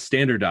of it is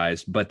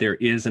standardized, but there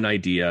is an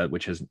idea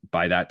which has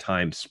by that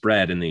time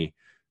spread in the,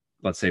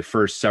 let's say,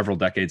 first several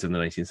decades of the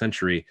 19th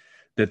century,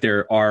 that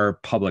there are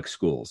public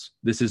schools.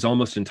 This is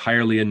almost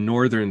entirely a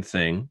northern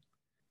thing,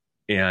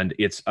 and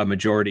it's a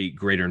majority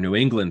greater New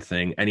England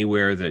thing,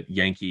 anywhere that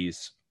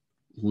Yankees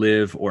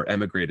live or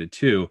emigrated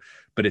to,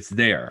 but it's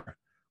there.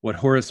 What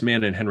Horace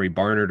Mann and Henry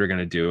Barnard are going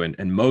to do,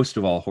 and most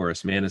of all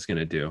Horace Mann is going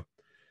to do,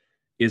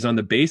 is on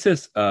the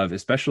basis of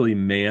especially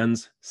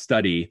Mann's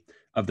study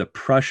of the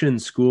Prussian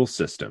school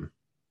system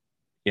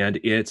and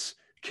its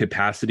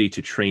capacity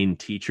to train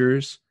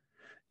teachers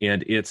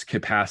and its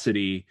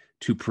capacity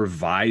to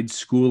provide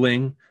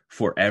schooling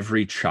for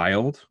every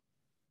child,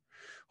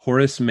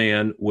 Horace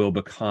Mann will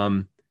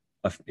become,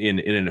 in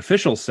an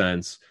official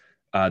sense,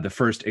 the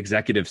first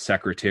executive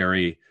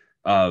secretary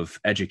of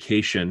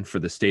education for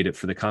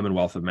the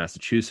Commonwealth of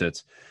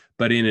Massachusetts.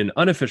 But in an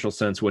unofficial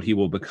sense, what he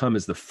will become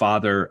is the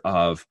father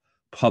of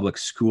public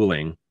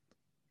schooling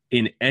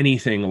in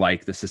anything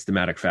like the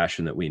systematic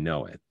fashion that we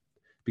know it,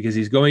 because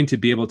he's going to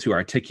be able to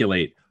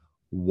articulate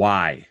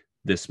why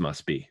this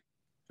must be.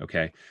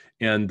 Okay.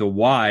 And the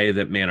why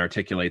that Mann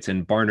articulates,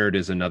 and Barnard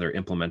is another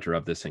implementer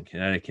of this in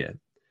Connecticut,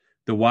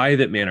 the why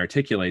that Mann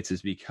articulates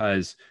is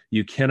because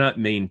you cannot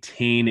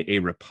maintain a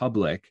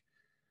republic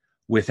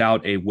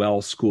without a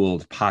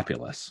well-schooled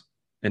populace.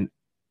 And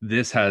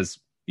this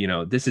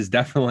is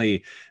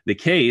definitely the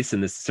case,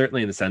 and this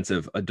certainly in the sense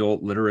of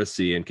adult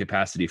literacy and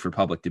capacity for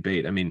public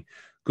debate. I mean,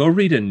 go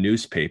read a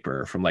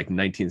newspaper from like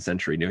 19th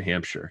century New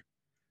Hampshire.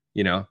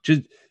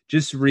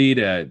 Just read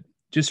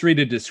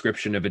a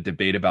description of a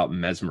debate about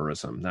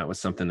mesmerism. That was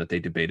something that they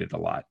debated a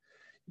lot.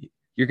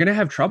 You're going to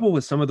have trouble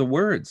with some of the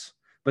words,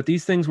 but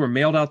these things were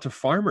mailed out to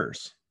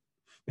farmers.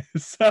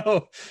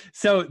 So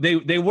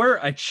they were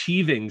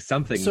achieving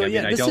something. So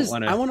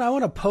I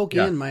want to poke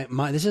in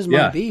my this is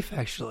my beef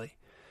actually.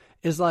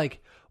 Is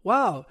like,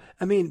 wow,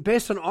 I mean,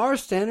 based on our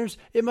standards,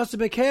 it must have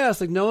been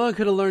chaos. Like, no one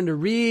could have learned to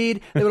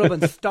read. They would have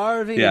been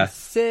starving and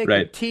sick.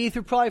 Their teeth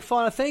were probably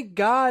falling out. Thank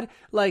God,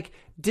 like,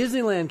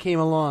 Disneyland came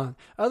along.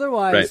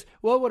 Otherwise,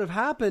 what would have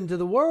happened to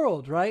the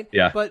world, right?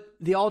 Yeah. But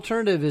the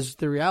alternative is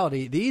the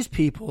reality. These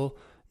people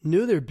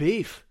knew their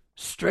beef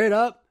straight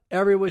up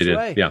every which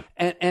way. Yeah.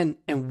 And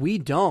we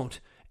don't.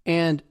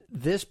 And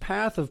this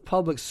path of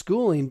public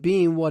schooling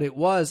being what it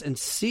was and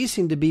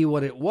ceasing to be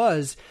what it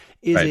was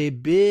is a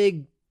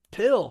big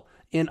pill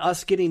in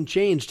us getting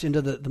changed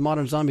into the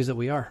modern zombies that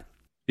we are.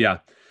 Yeah.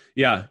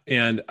 Yeah.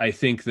 And I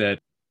think that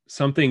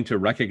something to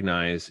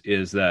recognize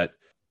is that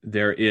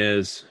there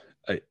is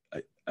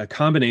a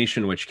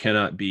combination which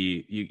cannot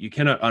be, you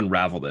cannot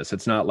unravel this.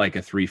 It's not like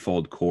a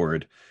threefold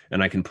cord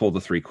and I can pull the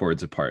three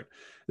cords apart.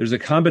 There's a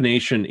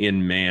combination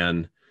in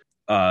man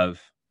of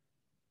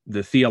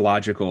the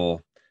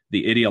theological,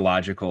 the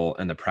ideological,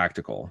 and the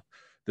practical.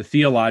 The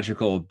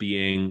theological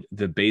being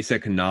the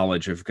basic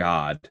knowledge of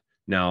God.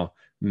 Now,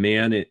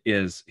 man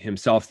is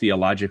himself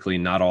theologically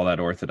not all that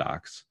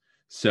orthodox.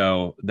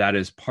 So that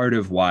is part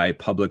of why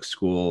public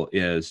school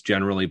is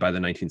generally by the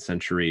 19th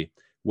century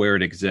where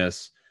it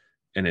exists.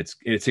 And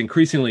it's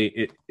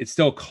increasingly, it's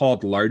still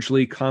called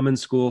largely common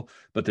school,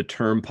 but the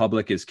term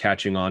public is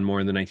catching on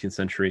more in the 19th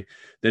century.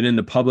 Then in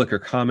the public or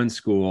common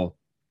school,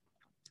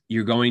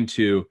 you're going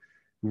to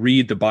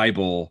read the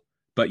Bible,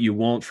 but you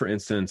won't, for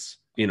instance,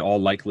 in all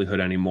likelihood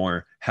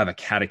anymore, have a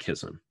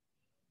catechism.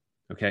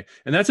 Okay.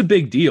 And that's a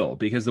big deal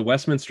because the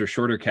Westminster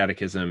Shorter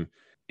Catechism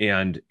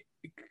and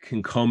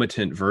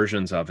concomitant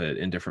versions of it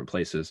in different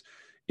places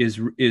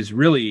is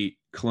really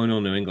colonial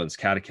New England's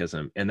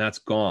catechism, and that's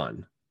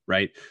gone.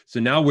 Right. So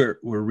now we're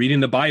reading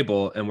the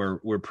Bible and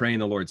we're praying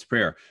the Lord's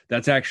Prayer.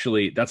 That's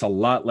a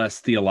lot less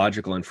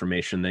theological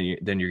information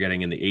than you're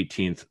getting in the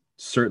 18th,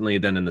 certainly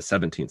than in the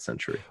 17th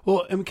century.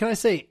 Well, I mean, can I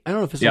say, I don't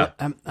know if it's,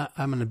 I'm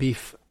going to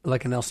beef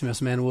like an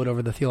LCMS man would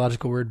over the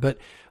theological word, but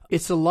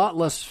it's a lot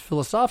less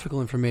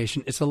philosophical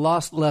information. It's a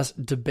lot less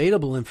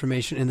debatable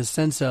information in the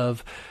sense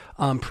of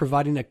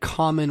providing a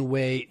common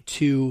way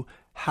to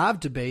have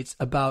debates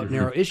about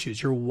narrow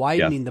issues. You're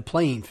widening the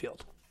playing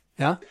field.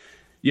 Yeah?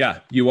 Yeah,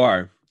 you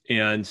are.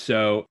 And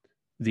so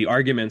the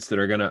arguments that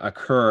are going to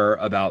occur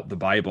about the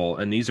Bible,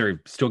 and these are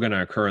still going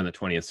to occur in the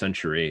 20th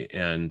century,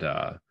 and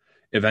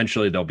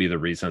eventually they'll be the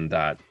reason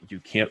that you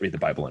can't read the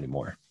Bible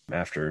anymore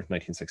after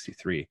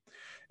 1963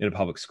 in a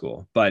public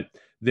school. But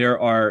there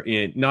are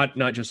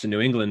not just in New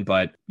England,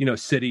 but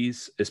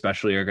cities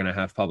especially are going to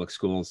have public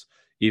schools,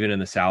 even in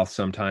the South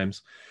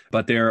sometimes.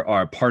 But there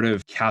are part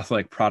of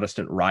Catholic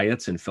Protestant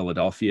riots in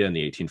Philadelphia in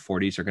the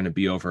 1840s are going to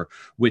be over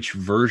which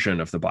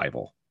version of the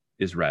Bible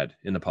is read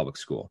in the public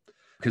school,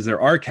 because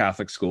there are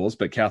Catholic schools,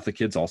 but Catholic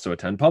kids also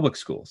attend public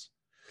schools.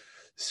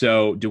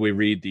 So do we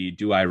read the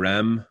Do I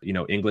Rem,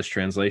 English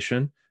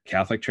translation,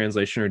 Catholic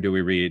translation, or do we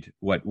read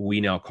what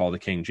we now call the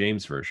King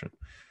James Version?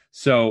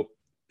 So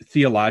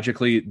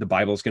theologically, the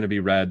Bible is going to be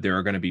read. There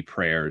are going to be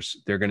prayers.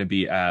 They're going to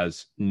be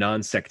as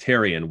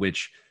non-sectarian,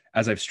 which,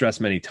 as I've stressed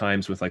many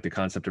times with like the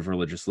concept of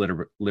religious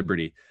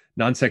liberty,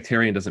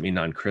 non-sectarian doesn't mean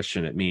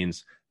non-Christian. It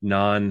means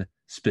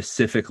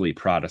non-specifically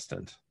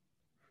Protestant.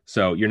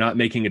 So you're not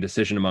making a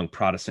decision among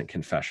Protestant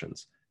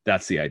confessions.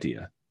 That's the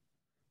idea.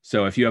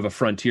 So if you have a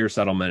frontier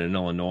settlement in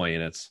Illinois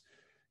and it's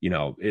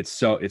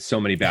so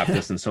many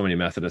Baptists and so many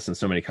Methodists and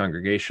so many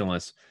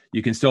Congregationalists,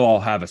 you can still all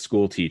have a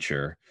school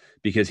teacher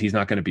because he's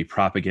not going to be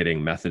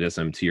propagating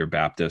Methodism to your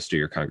Baptist or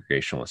your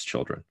Congregationalist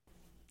children.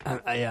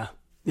 Yeah.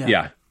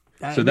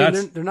 So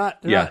they're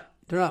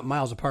not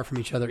miles apart from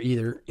each other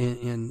either.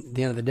 In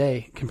the end of the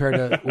day, compared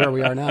to where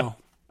we are now.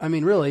 I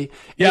mean, really.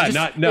 Yeah,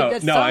 it no.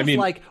 sounds I mean,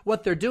 like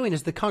what they're doing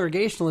is the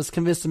Congregationalists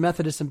convinced the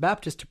Methodists and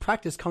Baptists to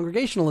practice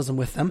Congregationalism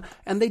with them,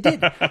 and they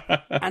did.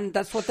 And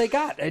that's what they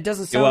got. It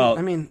doesn't sound,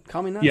 I mean,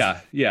 call me nuts.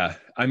 Yeah.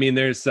 I mean,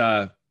 there's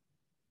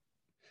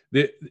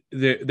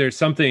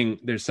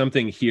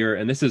something here,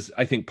 and this is,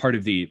 I think, part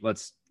of the,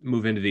 let's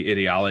move into the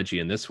ideology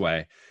in this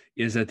way,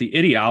 is that the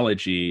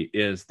ideology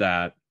is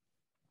that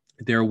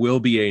there will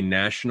be a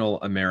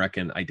national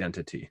American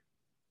identity.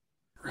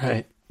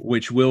 Right.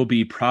 Which will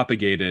be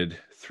propagated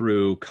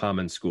through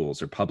common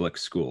schools or public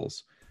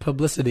schools.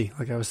 Publicity,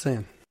 like I was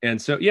saying.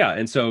 And so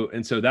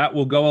that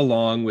will go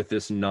along with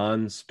this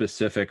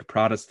non-specific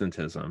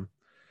Protestantism.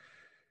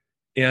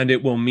 And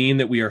it will mean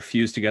that we are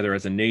fused together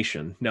as a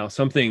nation. Now,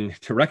 something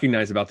to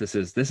recognize about this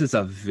is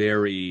a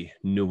very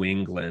New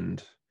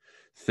England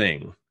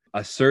thing.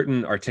 A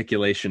certain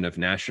articulation of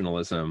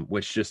nationalism,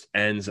 which just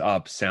ends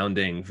up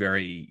sounding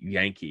very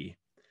Yankee,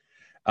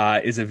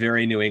 is a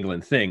very New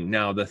England thing.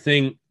 Now, the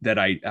thing that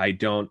I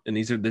don't, and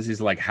this is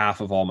like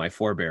half of all my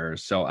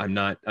forebears, so I'm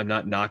not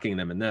knocking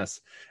them in this,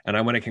 and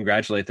I want to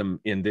congratulate them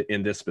in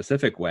this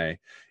specific way,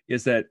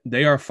 is that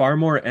they are far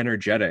more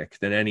energetic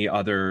than any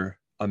other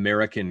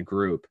American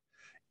group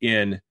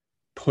in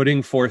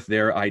putting forth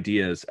their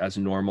ideas as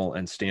normal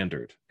and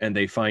standard, and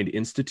they find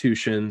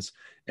institutions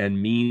and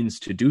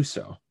means to do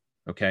so.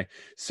 Okay,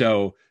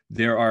 so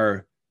there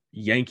are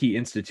Yankee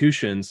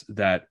institutions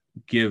that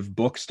give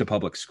books to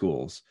public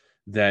schools,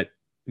 that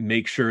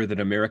make sure that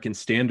American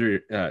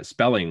standard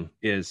spelling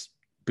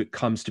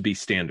comes to be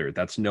standard.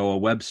 That's Noah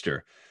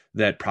Webster.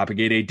 That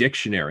propagate a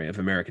dictionary of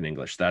American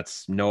English.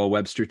 That's Noah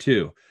Webster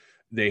too.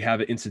 They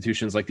have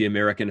institutions like the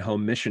American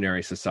Home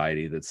Missionary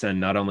Society that send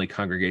not only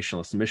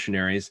Congregationalist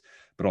missionaries,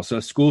 but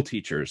also school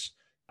teachers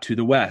to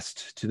the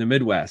West, to the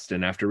Midwest,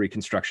 and after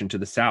Reconstruction to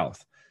the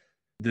South.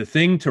 The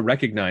thing to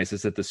recognize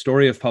is that the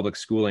story of public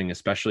schooling,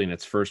 especially in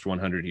its first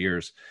 100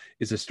 years,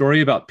 is a story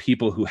about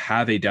people who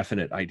have a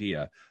definite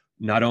idea,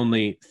 not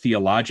only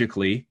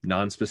theologically,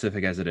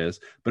 non-specific as it is,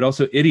 but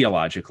also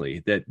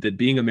ideologically, that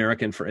being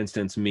American, for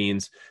instance,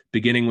 means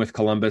beginning with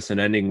Columbus and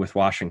ending with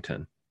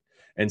Washington,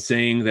 and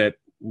saying that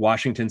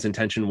Washington's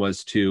intention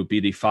was to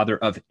be the father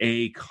of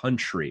a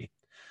country,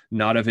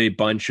 not of a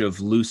bunch of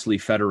loosely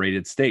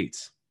federated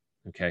states.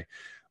 Okay.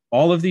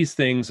 All of these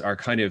things are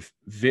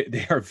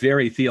they are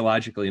very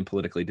theologically and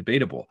politically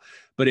debatable.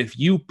 But if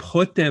you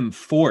put them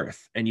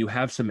forth and you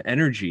have some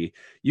energy,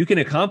 you can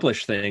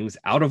accomplish things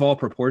out of all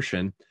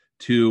proportion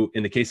to,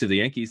 in the case of the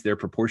Yankees, their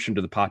proportion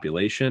to the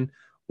population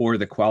or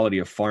the quality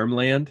of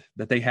farmland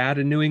that they had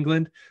in New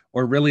England,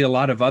 or really a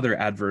lot of other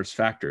adverse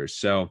factors.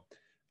 So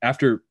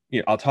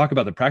I'll talk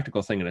about the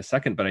practical thing in a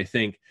second, but I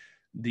think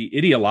the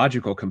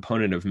ideological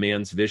component of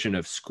man's vision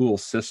of school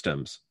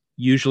systems,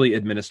 usually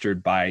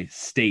administered by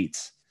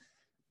states,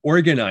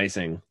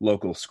 organizing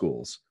local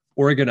schools,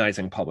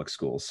 organizing public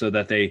schools so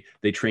that they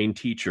train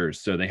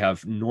teachers, so they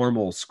have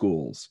normal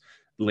schools,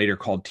 later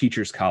called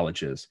teachers'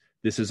 colleges.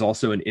 This is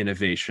also an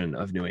innovation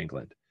of New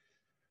England.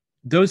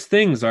 Those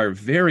things are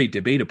very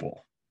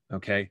debatable,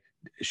 okay?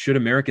 Should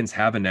Americans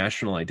have a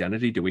national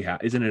identity?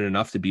 Isn't it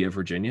enough to be a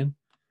Virginian?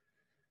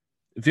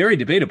 Very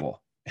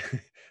debatable.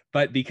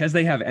 But because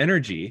they have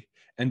energy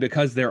and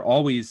because they're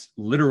always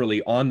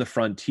literally on the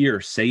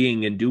frontier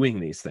saying and doing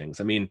these things,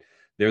 I mean,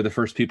 they're the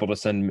first people to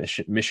send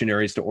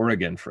missionaries to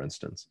Oregon, for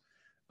instance.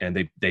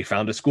 And they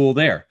found a school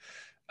there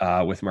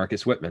with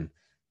Marcus Whitman.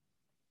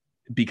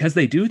 Because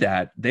they do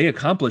that, they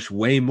accomplish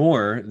way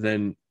more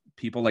than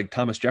people like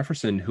Thomas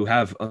Jefferson, who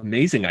have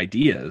amazing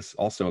ideas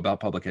also about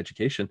public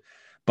education,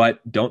 but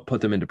don't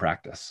put them into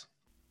practice.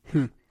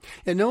 And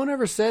no one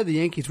ever said the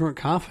Yankees weren't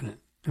confident.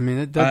 I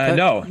mean,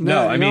 no.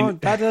 I mean,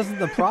 that isn't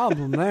the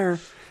problem there.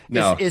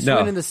 It's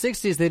when in the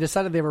 60s they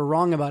decided they were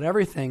wrong about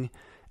everything,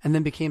 and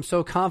then became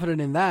so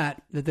confident in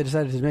that they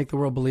decided to make the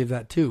world believe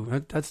that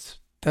too. That's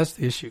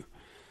the issue.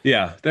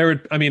 Yeah,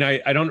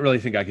 I don't really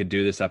think I could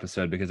do this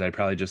episode because I'd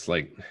probably just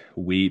like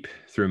weep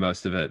through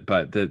most of it.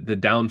 But the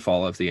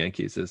downfall of the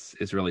Yankees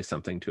is really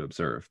something to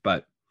observe.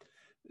 But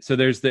so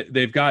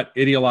they've got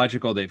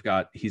ideological,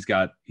 he's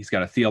got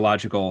a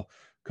theological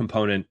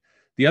component.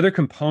 The other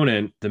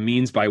component, the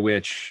means by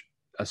which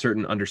a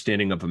certain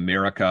understanding of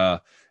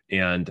America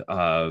and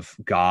of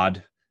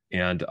God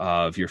and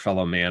of your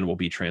fellow man will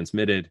be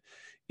transmitted,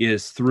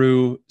 is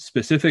through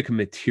specific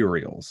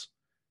materials.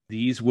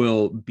 These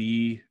will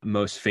be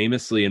most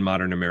famously in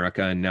modern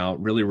America, and now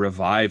really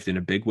revived in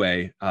a big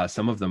way,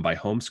 some of them by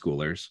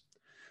homeschoolers,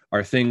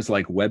 are things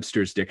like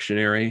Webster's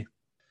Dictionary,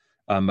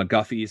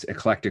 McGuffey's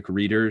Eclectic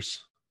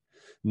Readers,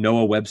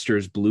 Noah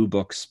Webster's Blue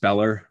Book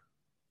Speller,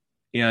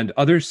 and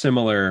other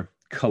similar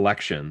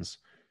collections,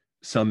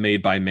 some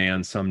made by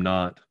man, some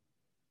not.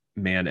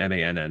 Man,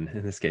 M-A-N-N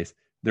in this case.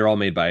 They're all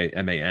made by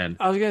M-A-N.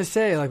 I was going to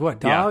say, like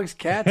what, dogs,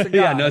 cats, or God?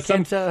 Yeah, no,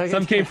 some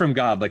came from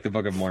God, like the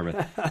Book of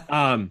Mormon.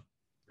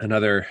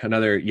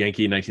 Another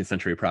Yankee 19th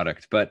century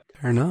product. But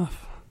fair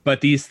enough.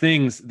 But these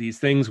things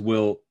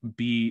will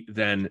be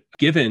then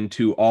given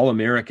to all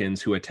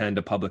Americans who attend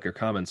a public or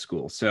common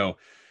school. So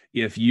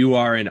If you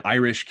are an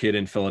Irish kid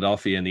in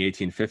Philadelphia in the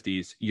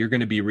 1850s, you're going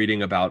to be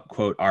reading about,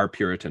 quote, our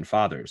Puritan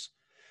fathers.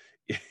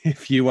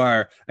 If you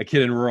are a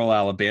kid in rural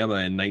Alabama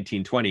in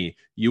 1920,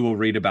 you will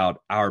read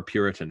about our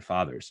Puritan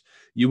fathers.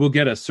 You will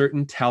get a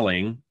certain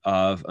telling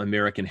of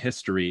American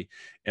history,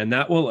 and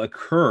that will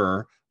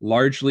occur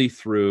largely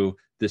through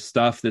the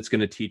stuff that's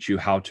going to teach you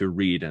how to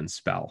read and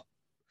spell.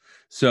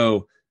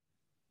 So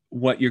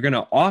what you're going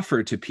to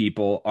offer to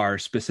people are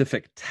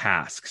specific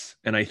tasks.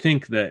 And I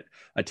think that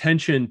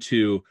attention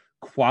to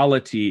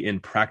quality in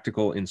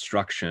practical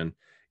instruction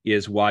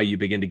is why you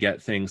begin to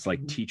get things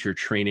like teacher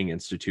training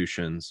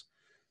institutions,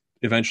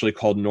 eventually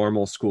called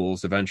normal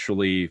schools,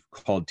 eventually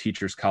called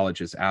teachers'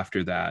 colleges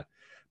after that.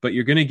 But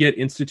you're going to get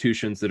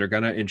institutions that are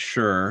going to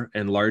ensure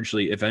and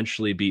largely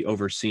eventually be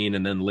overseen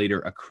and then later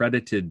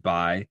accredited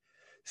by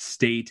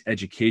state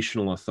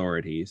educational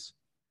authorities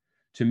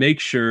to make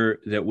sure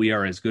that we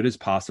are as good as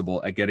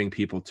possible at getting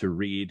people to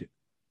read,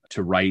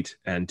 to write,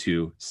 and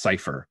to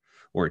cipher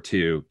or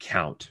to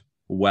count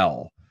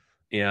well.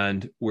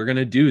 And we're going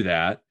to do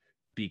that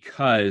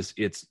because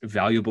it's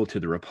valuable to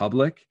the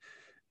Republic,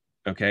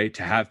 okay,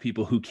 to have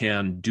people who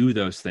can do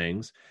those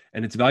things.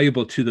 And it's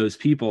valuable to those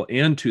people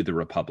and to the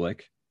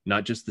Republic,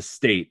 not just the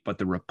state, but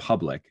the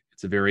Republic.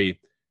 It's a very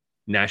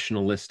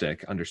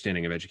nationalistic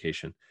understanding of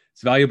education.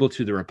 It's valuable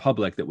to the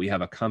Republic that we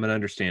have a common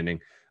understanding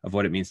of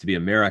what it means to be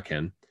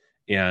American,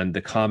 and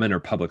the common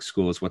or public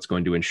school is what's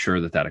going to ensure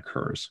that that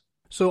occurs.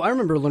 So I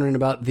remember learning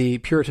about the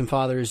Puritan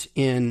Fathers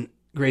in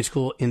grade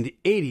school in the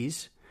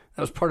 80s.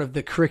 That was part of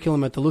the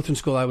curriculum at the Lutheran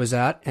school I was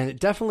at, and it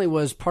definitely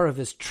was part of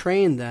this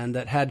train then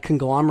that had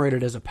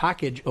conglomerated as a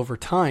package over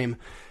time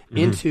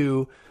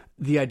into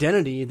the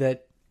identity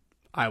that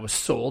I was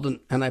sold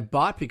and I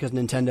bought because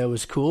Nintendo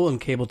was cool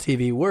and cable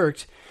TV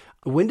worked.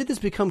 When did this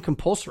become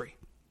compulsory?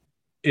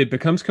 It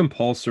becomes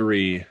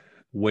compulsory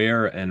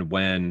where and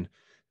when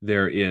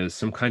there is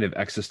some kind of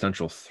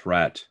existential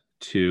threat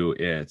to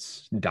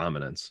its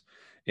dominance.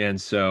 And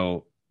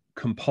so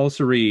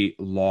compulsory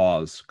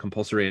laws,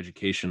 compulsory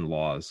education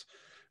laws,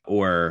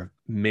 or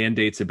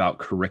mandates about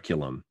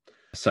curriculum,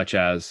 such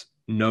as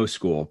no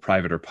school,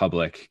 private or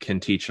public, can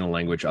teach in a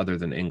language other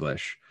than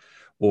English.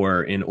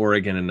 Or in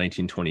Oregon in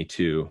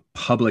 1922,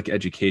 public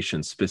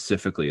education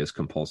specifically is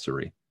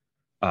compulsory.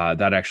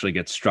 That actually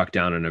gets struck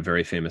down in a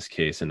very famous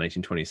case in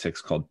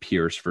 1926 called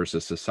Pierce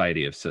versus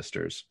Society of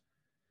Sisters.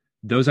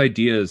 Those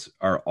ideas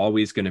are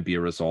always going to be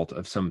a result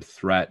of some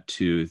threat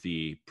to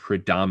the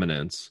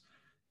predominance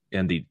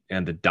and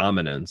the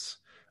dominance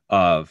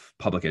of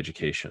public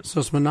education. So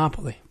it's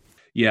monopoly.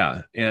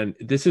 Yeah. And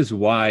this is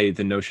why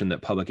the notion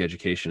that public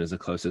education is the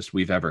closest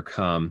we've ever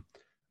come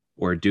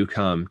or do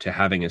come to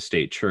having a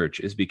state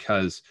church is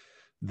because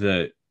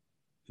the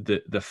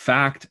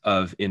fact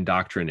of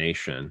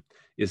indoctrination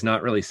is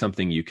not really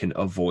something you can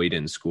avoid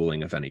in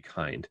schooling of any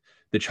kind.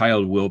 The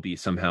child will be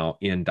somehow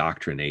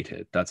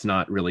indoctrinated. That's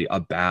not really a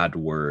bad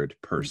word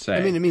per se.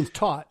 I mean, it means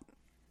taught.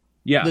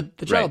 Yeah.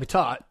 The child will be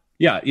taught.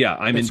 Yeah.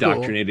 I'm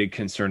indoctrinated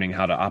concerning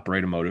how to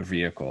operate a motor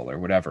vehicle or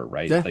whatever,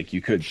 right? Yeah. Like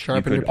you could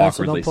sharpen your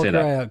pencil, don't poke say your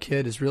that. eye out,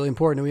 kid. It's really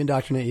important that we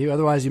indoctrinate you.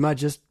 Otherwise, you might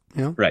just,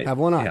 have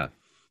one eye. Yeah.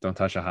 Don't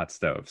touch a hot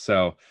stove.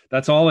 So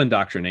that's all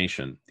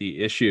indoctrination.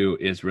 The issue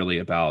is really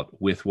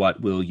about with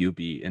what will you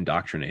be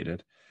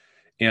indoctrinated?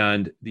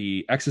 And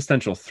the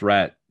existential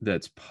threat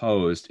that's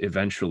posed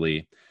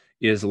eventually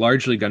is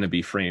largely going to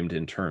be framed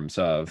in terms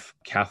of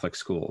Catholic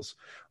schools.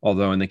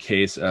 Although in the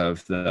case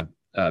of the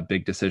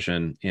big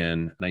decision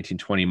in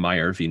 1920,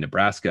 Meyer v.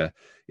 Nebraska,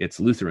 it's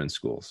Lutheran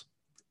schools.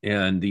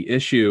 And the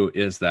issue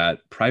is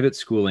that private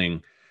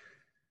schooling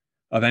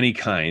of any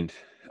kind,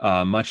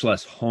 much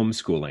less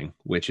homeschooling,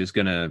 which is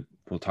going to,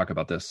 we'll talk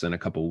about this in a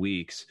couple of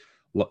weeks,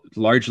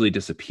 largely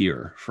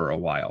disappear for a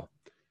while.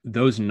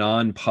 Those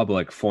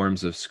non-public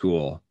forms of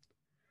school,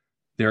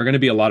 there are going to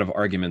be a lot of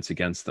arguments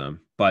against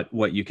them. But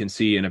what you can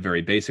see in a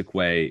very basic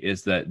way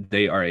is that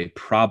they are a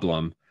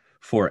problem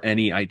for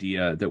any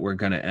idea that we're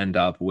going to end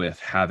up with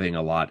having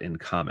a lot in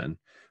common,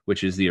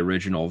 which is the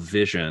original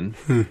vision,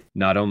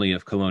 not only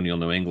of colonial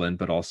New England,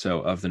 but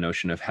also of the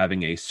notion of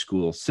having a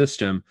school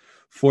system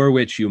for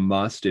which you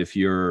must, if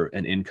you're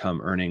an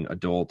income earning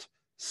adult,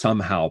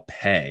 somehow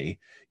pay,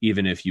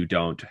 even if you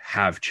don't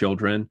have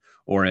children,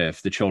 or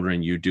if the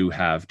children you do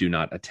have do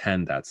not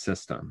attend that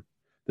system.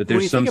 That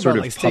there's some sort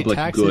of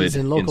public good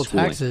and local in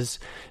schooling. taxes,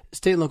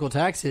 state and local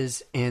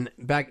taxes, and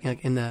back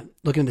in the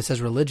looking at this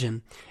as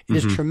religion, it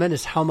is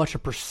tremendous how much a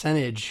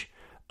percentage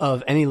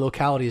of any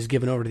locality is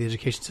given over to the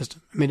education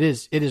system. I mean,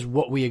 it is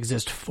what we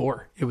exist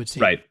for, it would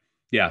seem. Right.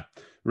 Yeah.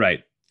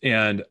 Right.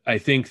 And I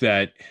think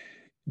that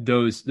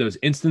those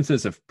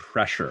instances of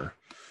pressure.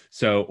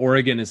 So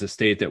Oregon is a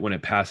state that when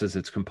it passes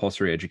its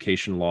compulsory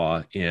education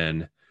law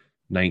in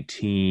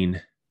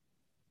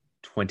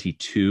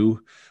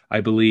 1922,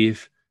 I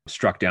believe,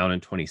 struck down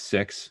in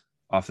 26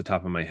 off the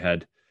top of my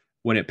head.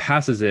 When it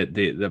passes it,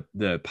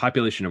 the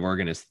population of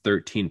Oregon is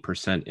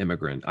 13%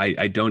 immigrant.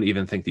 I don't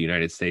even think the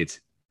United States,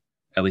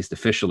 at least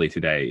officially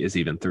today, is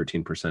even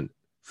 13%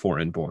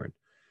 foreign born.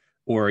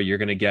 Or you're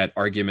going to get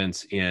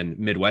arguments in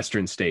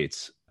Midwestern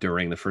states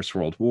during the First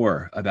World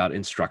War about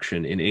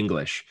instruction in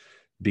English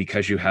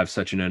because you have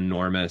such an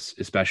enormous,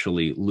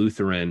 especially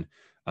Lutheran,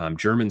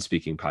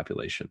 German-speaking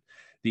population.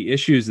 The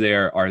issues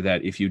there are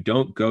that if you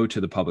don't go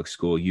to the public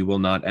school, you will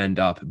not end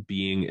up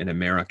being an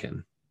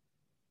American.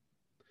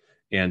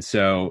 And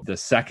so the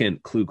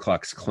second Ku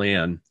Klux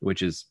Klan,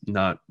 which is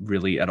not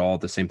really at all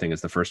the same thing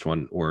as the first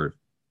one, or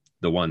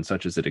the one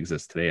such as it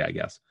exists today, I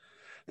guess.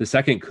 The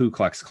second Ku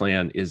Klux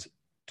Klan is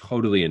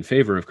totally in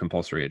favor of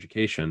compulsory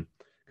education,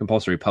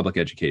 compulsory public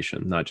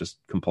education, not just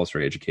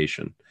compulsory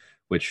education,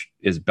 which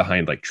is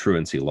behind like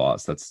truancy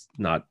laws. That's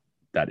not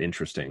that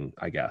interesting,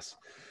 I guess.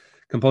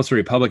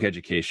 Compulsory public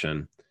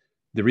education,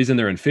 the reason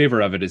they're in favor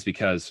of it is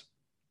because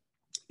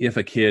if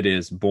a kid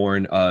is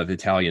born of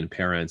Italian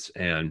parents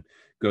and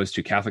goes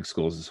to Catholic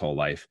schools his whole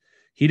life,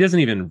 he doesn't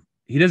even,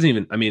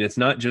 I mean, it's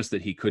not just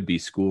that he could be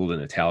schooled in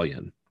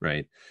Italian,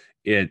 right?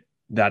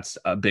 That's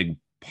a big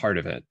part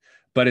of it.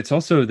 But it's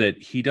also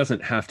that he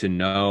doesn't have to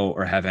know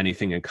or have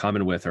anything in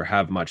common with or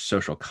have much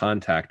social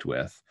contact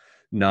with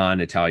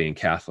non-Italian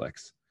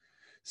Catholics.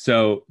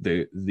 So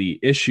the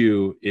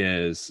issue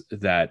is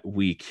that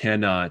we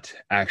cannot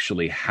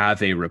actually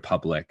have a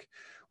republic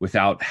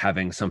without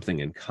having something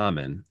in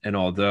common. And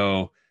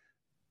although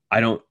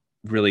I don't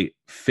really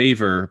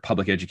favor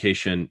public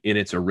education in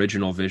its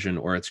original vision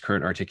or its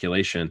current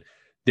articulation,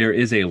 there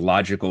is a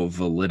logical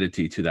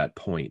validity to that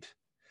point.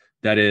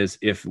 That is,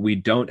 if we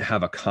don't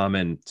have a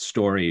common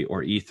story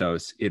or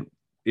ethos, it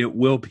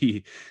will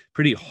be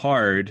pretty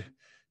hard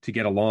to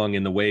get along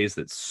in the ways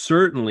that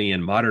certainly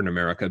in modern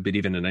America, but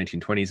even in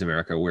 1920s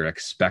America, we're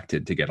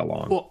expected to get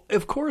along. Well,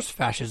 of course,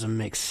 fascism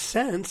makes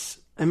sense.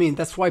 I mean,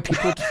 that's why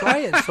people try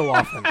it so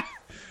often.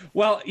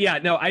 Well, yeah,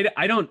 no,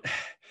 I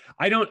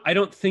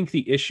don't think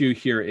the issue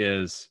here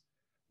is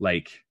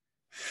like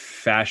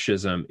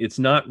fascism. It's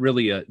not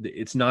really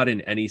it's not in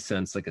any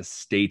sense like a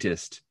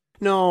statist.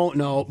 No,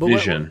 but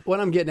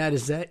what I'm getting at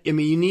is that, I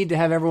mean, you need to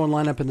have everyone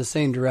line up in the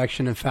same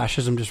direction, and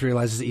fascism just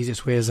realizes the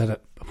easiest way is at a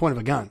point of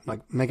a gun.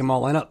 Like, make them all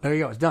line up. There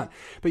you go, it's done.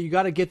 But you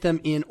got to get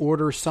them in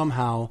order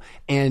somehow,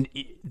 and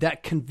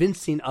that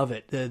convincing of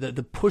it,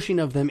 the pushing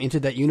of them into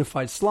that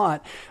unified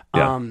slot,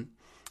 yeah.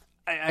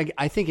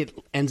 I think it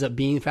ends up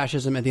being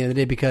fascism at the end of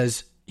the day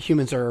because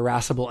humans are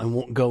irascible and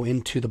won't go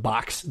into the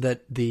box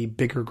that the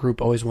bigger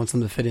group always wants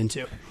them to fit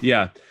into.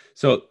 Yeah.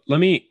 So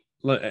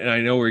and I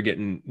know we're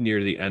getting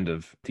near the end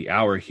of the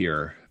hour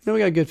here. No, we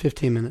got a good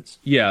 15 minutes.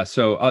 Yeah,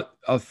 so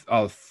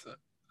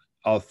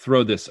I'll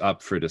throw this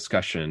up for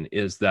discussion.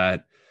 Is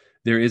that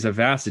there is a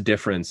vast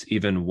difference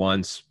even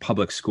once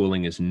public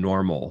schooling is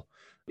normal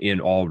in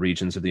all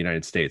regions of the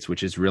United States,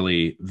 which is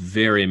really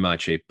very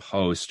much a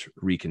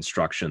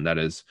post-Reconstruction, that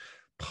is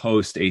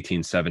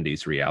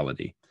post-1870s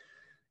reality.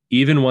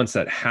 Even once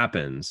that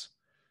happens,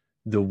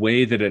 the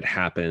way that it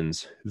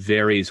happens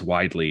varies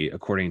widely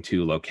according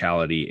to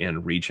locality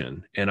and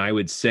region. And I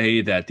would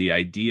say that the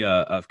idea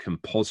of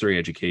compulsory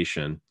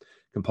education,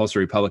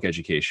 compulsory public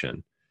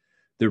education,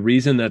 the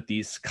reason that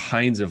these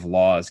kinds of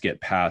laws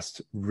get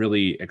passed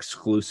really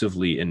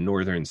exclusively in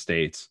northern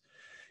states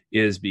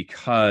is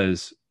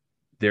because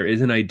there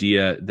is an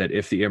idea that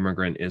if the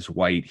immigrant is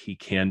white, he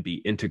can be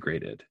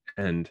integrated.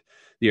 And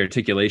the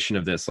articulation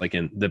of this, like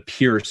in the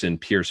Pierce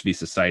v.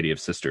 Society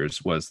of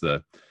Sisters, was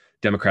the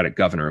Democratic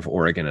governor of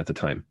Oregon at the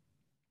time.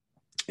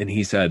 And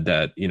he said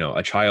that,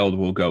 a child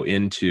will go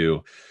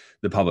into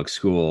the public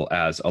school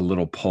as a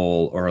little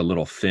Pole or a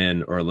little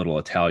Finn or a little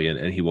Italian,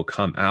 and he will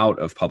come out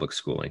of public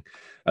schooling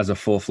as a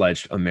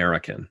full-fledged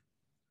American,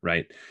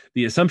 right?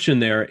 The assumption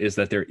there is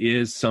that there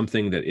is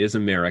something that is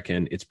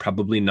American. It's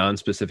probably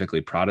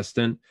non-specifically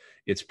Protestant.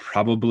 It's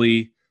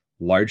probably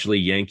largely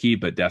Yankee,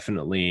 but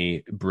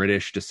definitely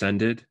British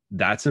descended.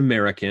 That's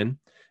American.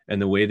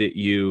 And the way that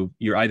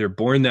you're either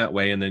born that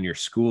way and then you're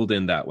schooled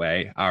in that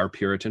way, our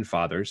Puritan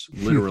fathers,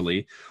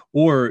 literally,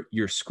 or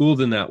you're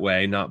schooled in that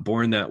way, not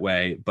born that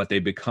way, but they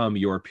become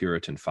your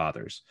Puritan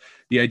fathers.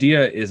 The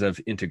idea is of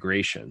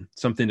integration.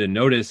 Something to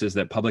notice is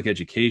that public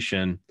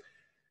education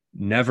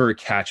never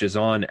catches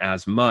on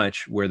as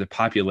much where the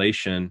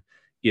population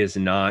is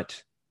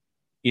not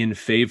in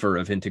favor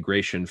of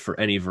integration for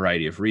any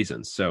variety of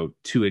reasons. So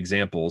 2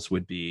 examples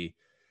would be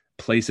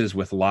places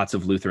with lots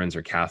of Lutherans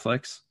or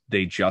Catholics.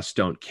 They just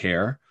don't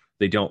care.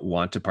 They don't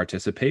want to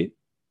participate.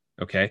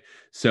 Okay.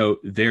 So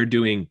they're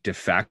doing de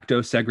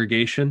facto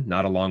segregation,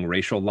 not along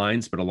racial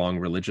lines, but along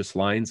religious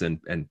lines and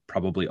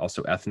probably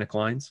also ethnic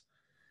lines.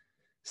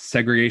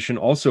 Segregation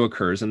also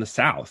occurs in the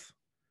South,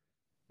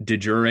 de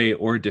jure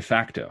or de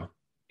facto.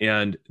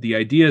 And the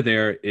idea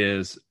there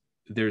is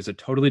there's a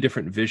totally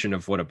different vision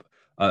of what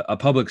a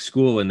public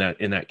school in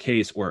that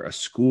case, or a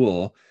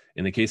school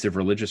in the case of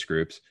religious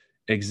groups,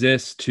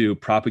 exists to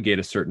propagate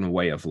a certain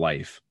way of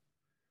life.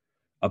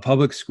 A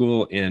public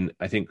school in,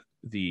 I think,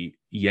 the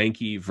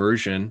Yankee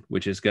version,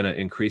 which is going to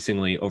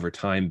increasingly over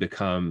time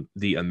become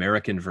the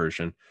American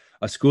version,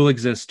 a school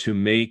exists to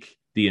make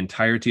the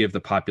entirety of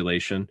the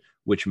population,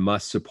 which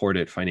must support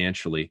it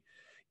financially,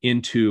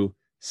 into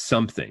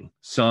something,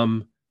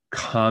 some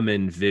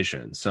common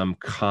vision, some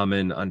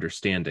common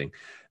understanding.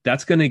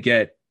 That's going to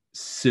get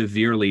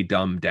severely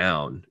dumbed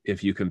down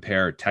if you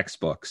compare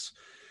textbooks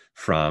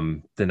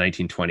from the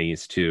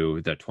 1920s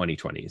to the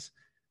 2020s.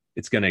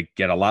 It's going to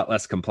get a lot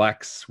less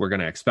complex. We're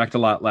going to expect a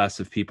lot less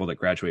of people that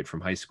graduate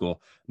from high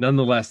school.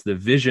 Nonetheless, the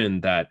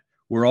vision that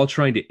we're all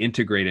trying to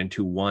integrate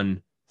into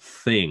one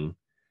thing,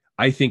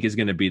 I think, is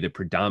going to be the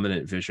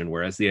predominant vision,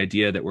 whereas the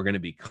idea that we're going to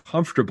be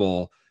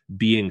comfortable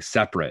being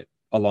separate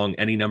along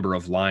any number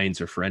of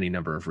lines or for any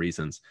number of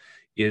reasons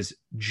is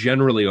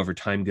generally over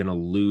time going to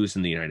lose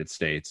in the United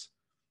States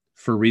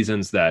for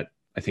reasons that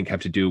I think have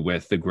to do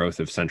with the growth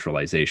of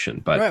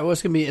centralization. But right,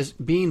 what's going to be is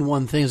being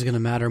one thing is going to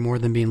matter more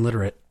than being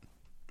literate.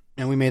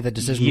 And we made that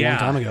decision a long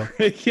time ago.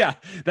 Yeah,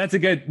 that's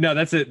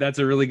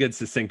a really good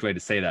succinct way to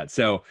say that.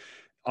 So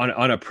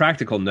on a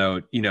practical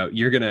note,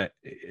 you're going to,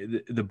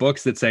 the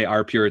books that say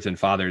Our Puritan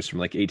Fathers from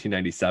like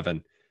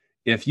 1897,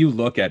 if you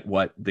look at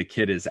what the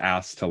kid is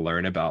asked to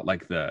learn about,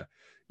 like the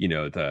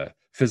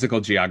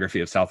physical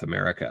geography of South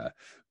America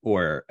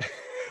or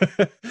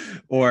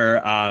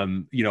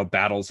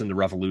battles in the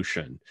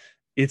Revolution,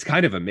 it's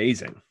kind of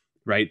amazing,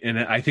 right? And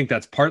I think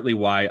that's partly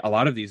why a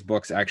lot of these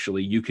books,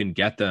 actually, you can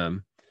get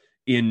them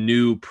in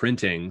new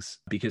printings,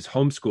 because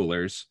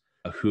homeschoolers,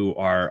 who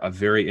are a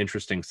very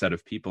interesting set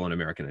of people in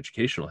American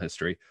educational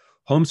history,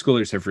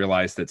 homeschoolers have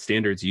realized that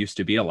standards used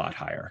to be a lot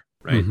higher,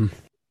 right? Mm-hmm.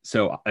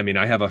 So, I mean,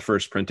 I have a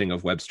first printing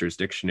of Webster's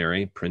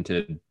Dictionary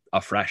printed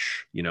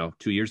afresh,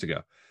 2 years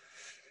ago,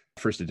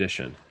 first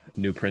edition,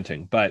 new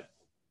printing. But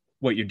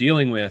what you're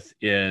dealing with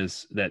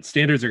is that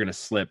standards are going to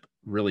slip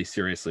really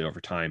seriously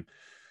over time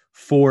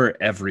for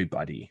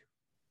everybody,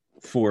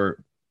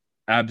 for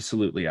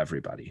absolutely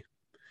everybody.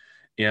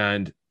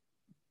 And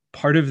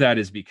part of that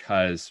is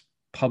because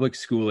public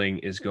schooling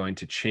is going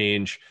to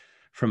change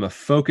from a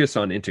focus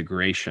on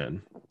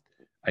integration,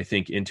 I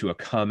think, into a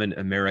common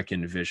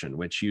American vision,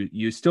 which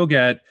you still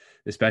get,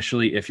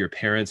 especially if your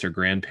parents or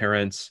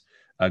grandparents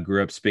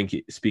grew up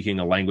speaking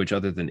a language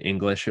other than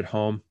English at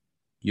home.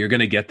 You're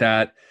going to get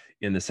that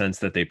in the sense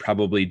that they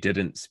probably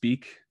didn't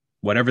speak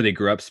whatever they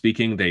grew up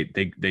speaking.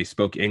 They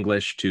spoke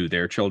English to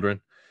their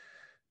children.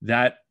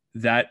 That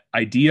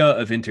idea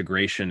of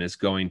integration is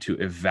going to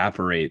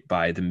evaporate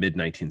by the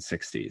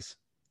mid-1960s.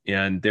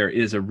 And there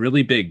is a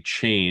really big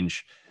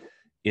change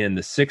in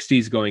the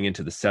 60s going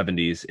into the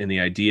 70s in the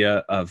idea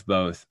of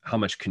both how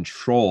much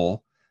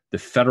control the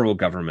federal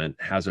government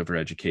has over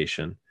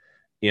education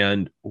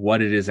and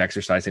what it is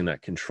exercising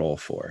that control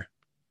for.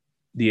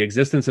 The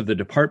existence of the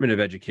Department of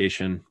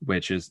Education,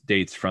 which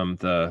dates from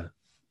the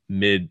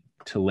mid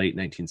to late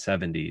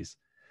 1970s,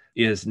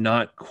 is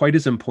not quite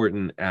as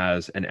important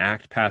as an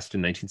act passed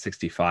in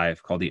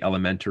 1965 called the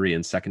Elementary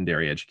and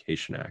Secondary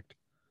Education Act,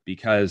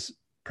 because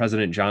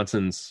President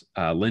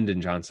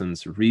Lyndon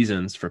Johnson's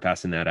reasons for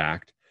passing that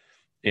act,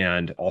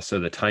 and also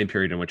the time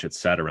period in which it's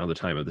set, around the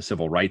time of the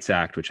Civil Rights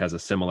Act, which has a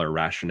similar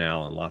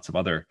rationale, and lots of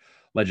other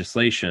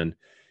legislation,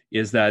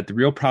 is that the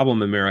real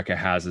problem America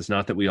has is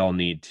not that we all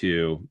need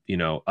to,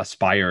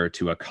 aspire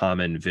to a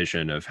common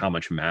vision of how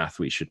much math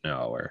we should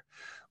know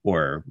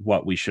or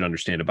what we should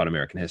understand about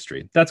American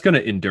history. That's going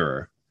to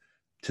endure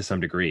to some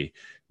degree,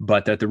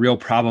 but that the real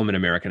problem in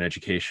American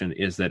education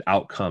is that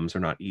outcomes are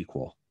not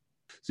equal.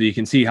 So you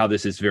can see how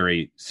this is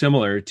very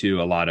similar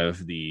to a lot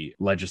of the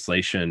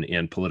legislation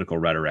and political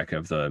rhetoric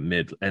of the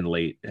mid and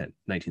late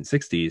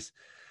 1960s,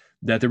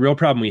 that the real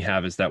problem we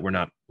have is that we're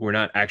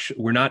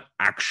not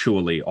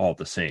actually all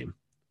the same.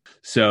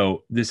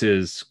 So this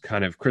is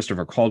kind of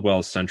Christopher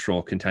Caldwell's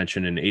central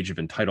contention in Age of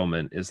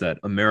Entitlement, is that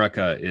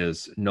America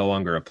is no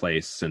longer a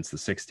place since the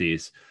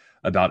 60s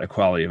about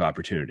equality of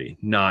opportunity.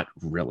 Not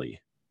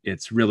really.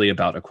 It's really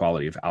about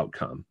equality of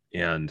outcome.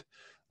 And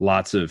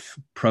lots of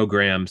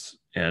programs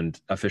and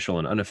official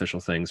and unofficial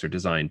things are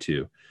designed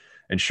to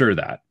ensure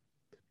that.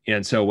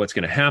 And so what's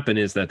going to happen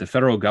is that the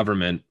federal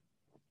government,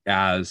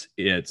 as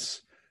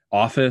its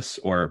office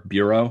or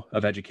Bureau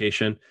of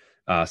Education,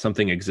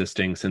 something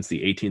existing since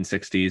the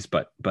 1860s,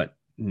 but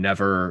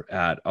never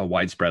at a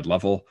widespread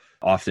level,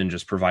 often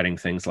just providing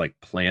things like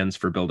plans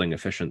for building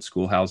efficient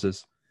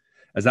schoolhouses.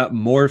 As that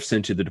morphs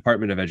into the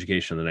Department of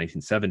Education in the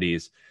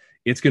 1970s,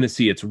 it's going to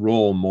see its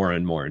role more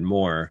and more and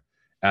more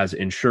as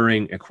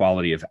ensuring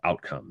equality of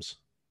outcomes.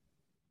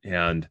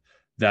 And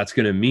that's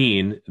going to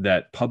mean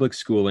that public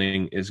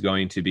schooling is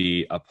going to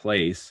be a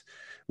place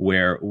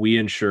where we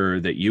ensure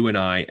that you and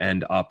I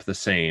end up the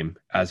same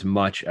as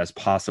much as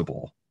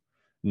possible.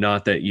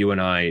 Not that you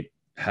and I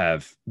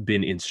have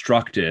been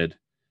instructed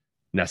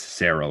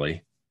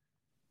necessarily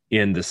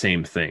in the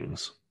same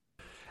things.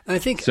 And I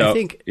think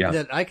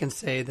that I can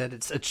say that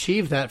it's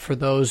achieved that for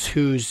those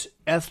whose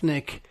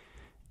ethnic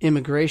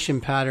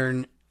immigration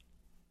pattern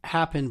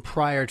happened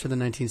prior to the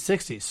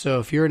 1960s. So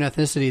if you're an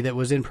ethnicity that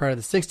was in prior to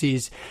the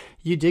 60s,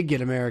 you did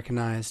get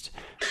Americanized.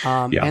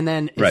 And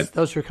then it's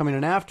those who are coming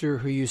in after,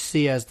 who you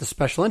see as the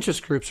special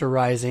interest groups are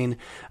rising,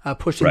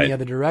 pushing the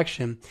other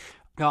direction.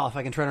 Oh, if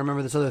I can try to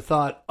remember this other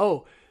thought.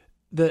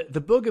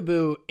 the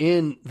boogaboo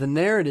in the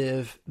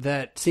narrative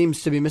that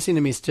seems to be missing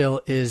to me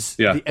still is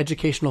the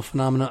educational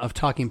phenomena of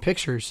talking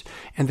pictures,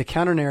 and the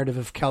counter narrative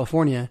of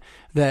California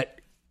that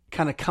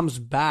kind of comes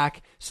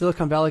back.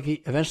 Silicon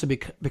Valley eventually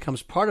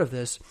becomes part of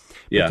this,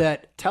 but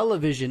that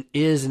television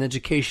is an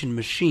education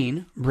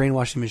machine,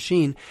 brainwashing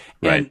machine.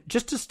 Right. And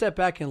just to step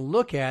back and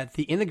look at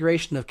the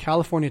integration of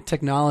California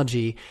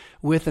technology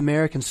with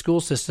American school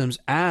systems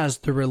as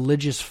the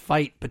religious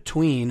fight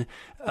between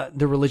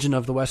the religion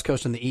of the West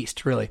Coast and the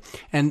East, really.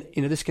 And,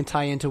 this can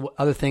tie into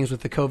other things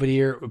with the COVID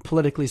year,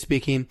 politically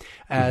speaking,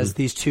 as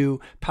these two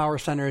power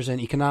centers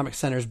and economic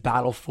centers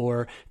battle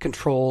for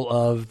control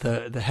of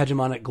the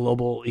hegemonic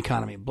global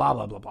economy, blah,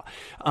 blah, blah,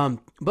 blah.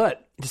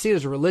 But to see it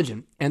as a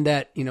religion, and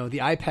that, the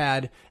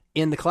iPad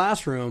in the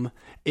classroom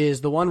is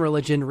the one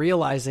religion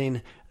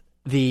realizing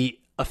the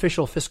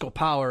official fiscal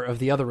power of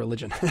the other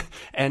religion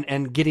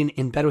and getting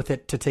in bed with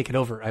it to take it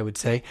over, I would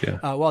say.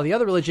 Yeah. While the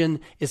other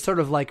religion is sort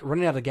of like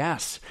running out of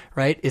gas,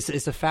 right?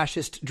 It's a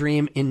fascist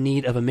dream in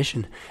need of a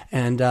mission,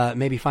 and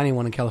maybe finding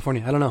one in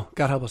California. I don't know.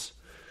 God help us.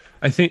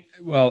 I think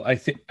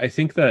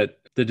that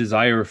the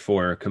desire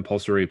for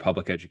compulsory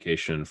public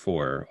education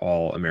for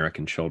all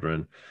American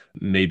children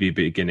may be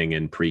beginning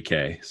in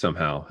pre-K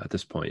somehow at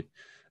this point.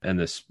 And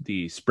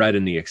the spread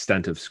and the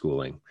extent of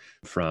schooling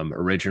from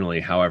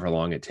originally however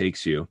long it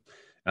takes you,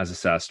 as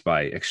assessed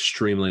by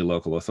extremely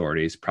local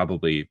authorities,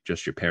 probably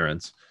just your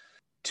parents,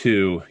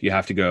 to you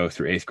have to go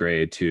through 8th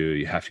grade, to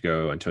you have to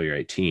go until you're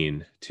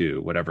 18,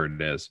 to whatever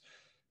it is.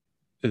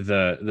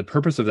 The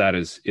purpose of that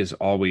is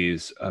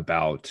always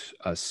about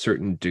a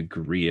certain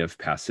degree of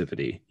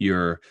passivity.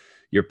 You're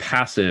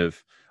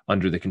passive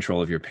under the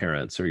control of your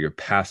parents, or you're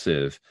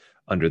passive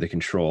under the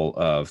control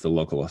of the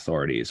local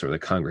authorities or the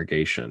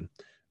congregation.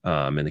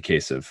 In the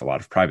case of a lot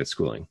of private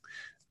schooling,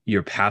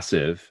 you're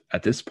passive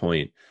at this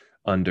point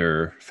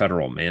under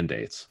federal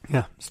mandates.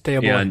 Yeah, stay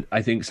aboard. And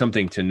I think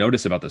something to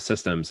notice about the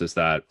systems is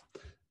that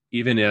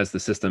even as the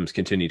systems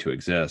continue to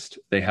exist,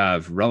 they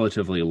have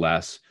relatively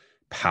less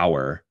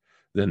power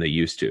than they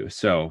used to.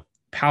 So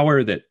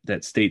power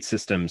that state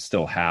systems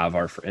still have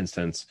are, for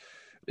instance,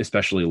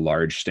 especially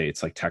large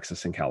states like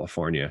Texas and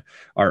California,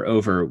 are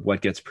over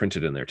what gets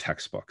printed in their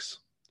textbooks,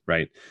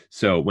 right?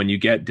 So when you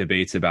get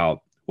debates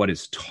about what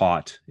is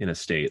taught in a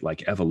state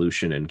like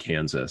evolution in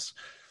Kansas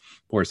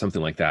or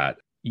something like that,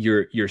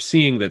 you're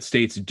seeing that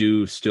states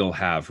do still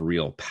have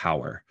real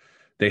power.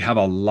 They have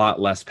a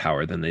lot less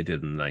power than they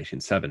did in the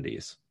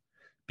 1970s,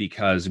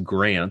 because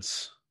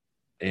grants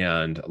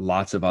and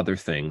lots of other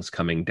things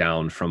coming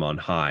down from on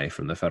high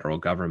from the federal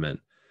government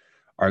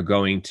are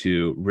going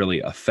to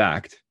really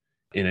affect,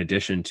 in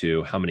addition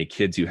to how many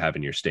kids you have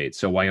in your state.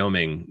 So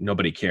Wyoming,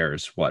 nobody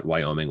cares what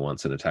Wyoming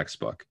wants in a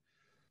textbook.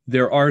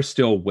 There are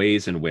still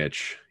ways in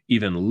which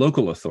even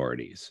local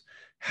authorities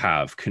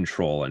have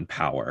control and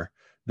power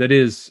that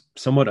is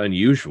somewhat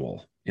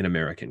unusual in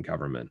American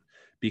government,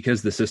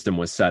 because the system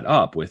was set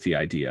up with the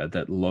idea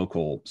that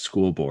local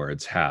school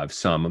boards have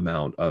some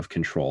amount of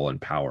control and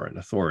power and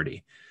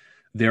authority.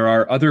 There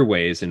are other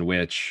ways in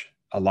which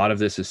a lot of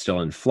this is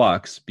still in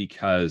flux,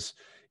 because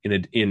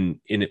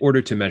in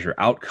order to measure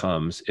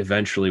outcomes,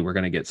 eventually we're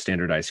going to get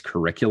standardized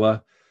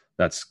curricula.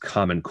 That's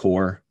Common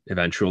Core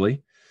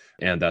eventually.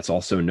 And that's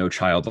also No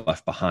Child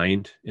Left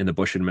Behind in the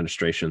Bush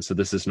administration. So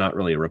this is not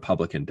really a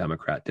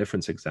Republican-Democrat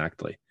difference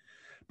exactly.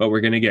 But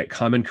we're going to get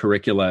common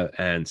curricula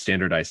and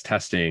standardized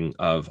testing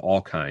of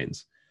all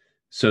kinds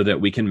so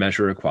that we can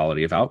measure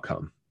equality of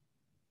outcome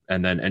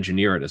and then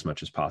engineer it as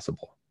much as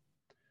possible.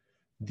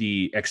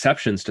 The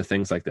exceptions to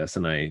things like this,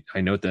 and I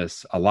note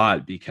this a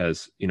lot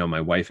because,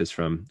 my wife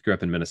grew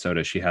up in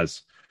Minnesota. She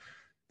has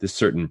this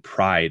certain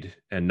pride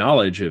and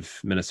knowledge of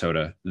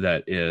Minnesota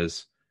that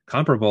is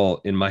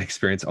comparable, in my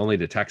experience, only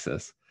to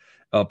Texas.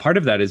 Part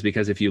of that is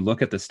because if you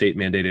look at the state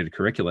mandated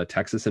curricula,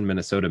 Texas and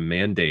Minnesota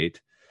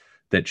mandate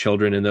that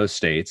children in those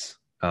states,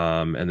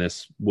 and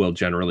this will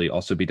generally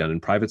also be done in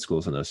private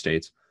schools in those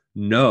states,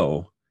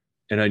 know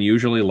an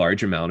unusually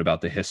large amount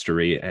about the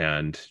history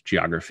and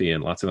geography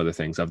and lots of other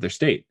things of their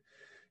state.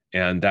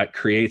 And that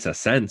creates a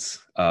sense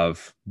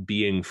of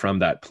being from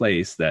that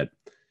place that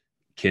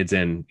kids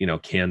in,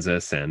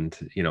 Kansas and,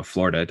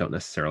 Florida don't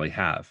necessarily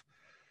have.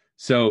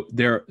 So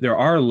there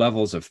are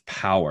levels of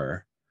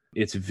power.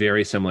 It's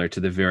very similar to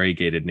the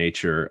variegated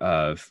nature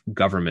of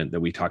government that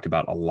we talked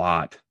about a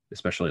lot,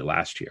 especially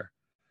last year.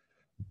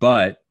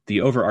 But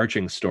the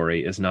overarching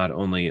story is not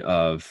only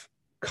of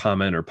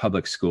common or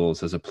public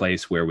schools as a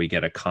place where we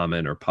get a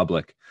common or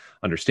public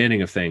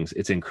understanding of things.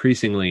 It's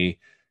increasingly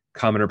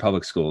common or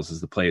public schools is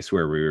the place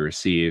where we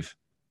receive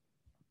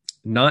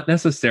not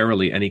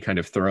necessarily any kind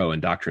of thorough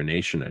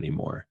indoctrination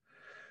anymore,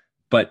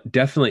 but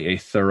definitely a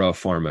thorough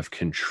form of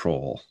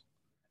control,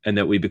 and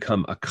that we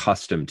become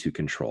accustomed to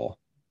control.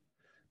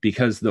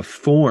 Because the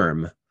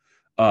form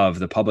of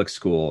the public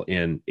school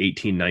in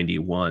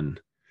 1891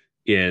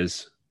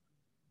 is,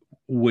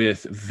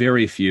 with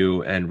very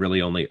few and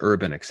really only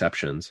urban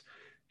exceptions,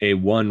 a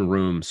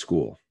one-room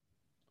school,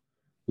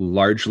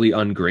 largely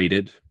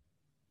ungraded,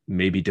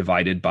 maybe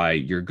divided by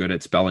you're good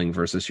at spelling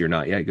versus you're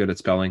not yet good at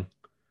spelling.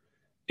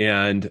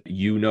 and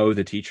you know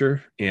the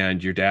teacher,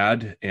 and your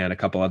dad and a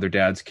couple other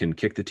dads can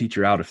kick the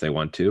teacher out if they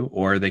want to,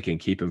 or they can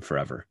keep him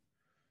forever.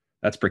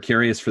 That's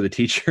precarious for the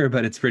teacher,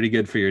 but it's pretty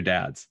good for your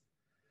dads.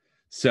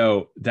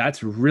 So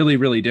that's really,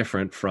 really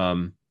different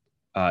from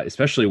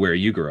especially where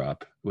you grew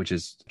up, which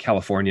is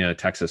California,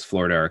 Texas,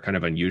 Florida are kind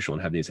of unusual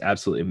and have these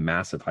absolutely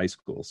massive high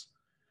schools.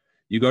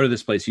 You go to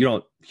this place, you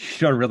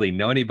don't really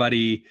know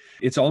anybody.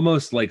 It's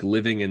almost like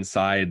living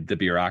inside the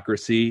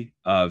bureaucracy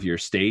of your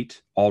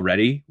state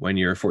already when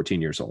you're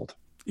 14 years old.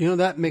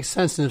 That makes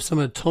sense. And if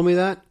someone had told me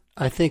that,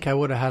 I think I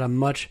would have had a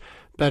much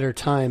better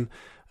time.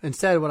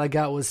 Instead, what I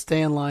got was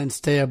stay in line,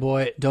 stay a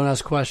boy, don't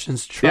ask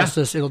questions, trust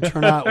us, it'll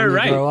turn out when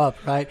right. you grow up,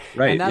 right?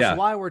 Right. And that's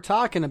why we're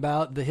talking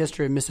about the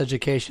history of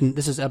miseducation.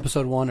 This is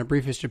episode 1, A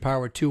Brief History of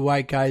Power with 2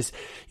 white guys.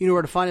 You know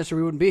where to find us or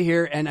we wouldn't be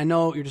here. And I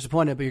know you're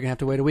disappointed, but you're going to have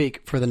to wait a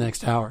week for the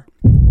next hour.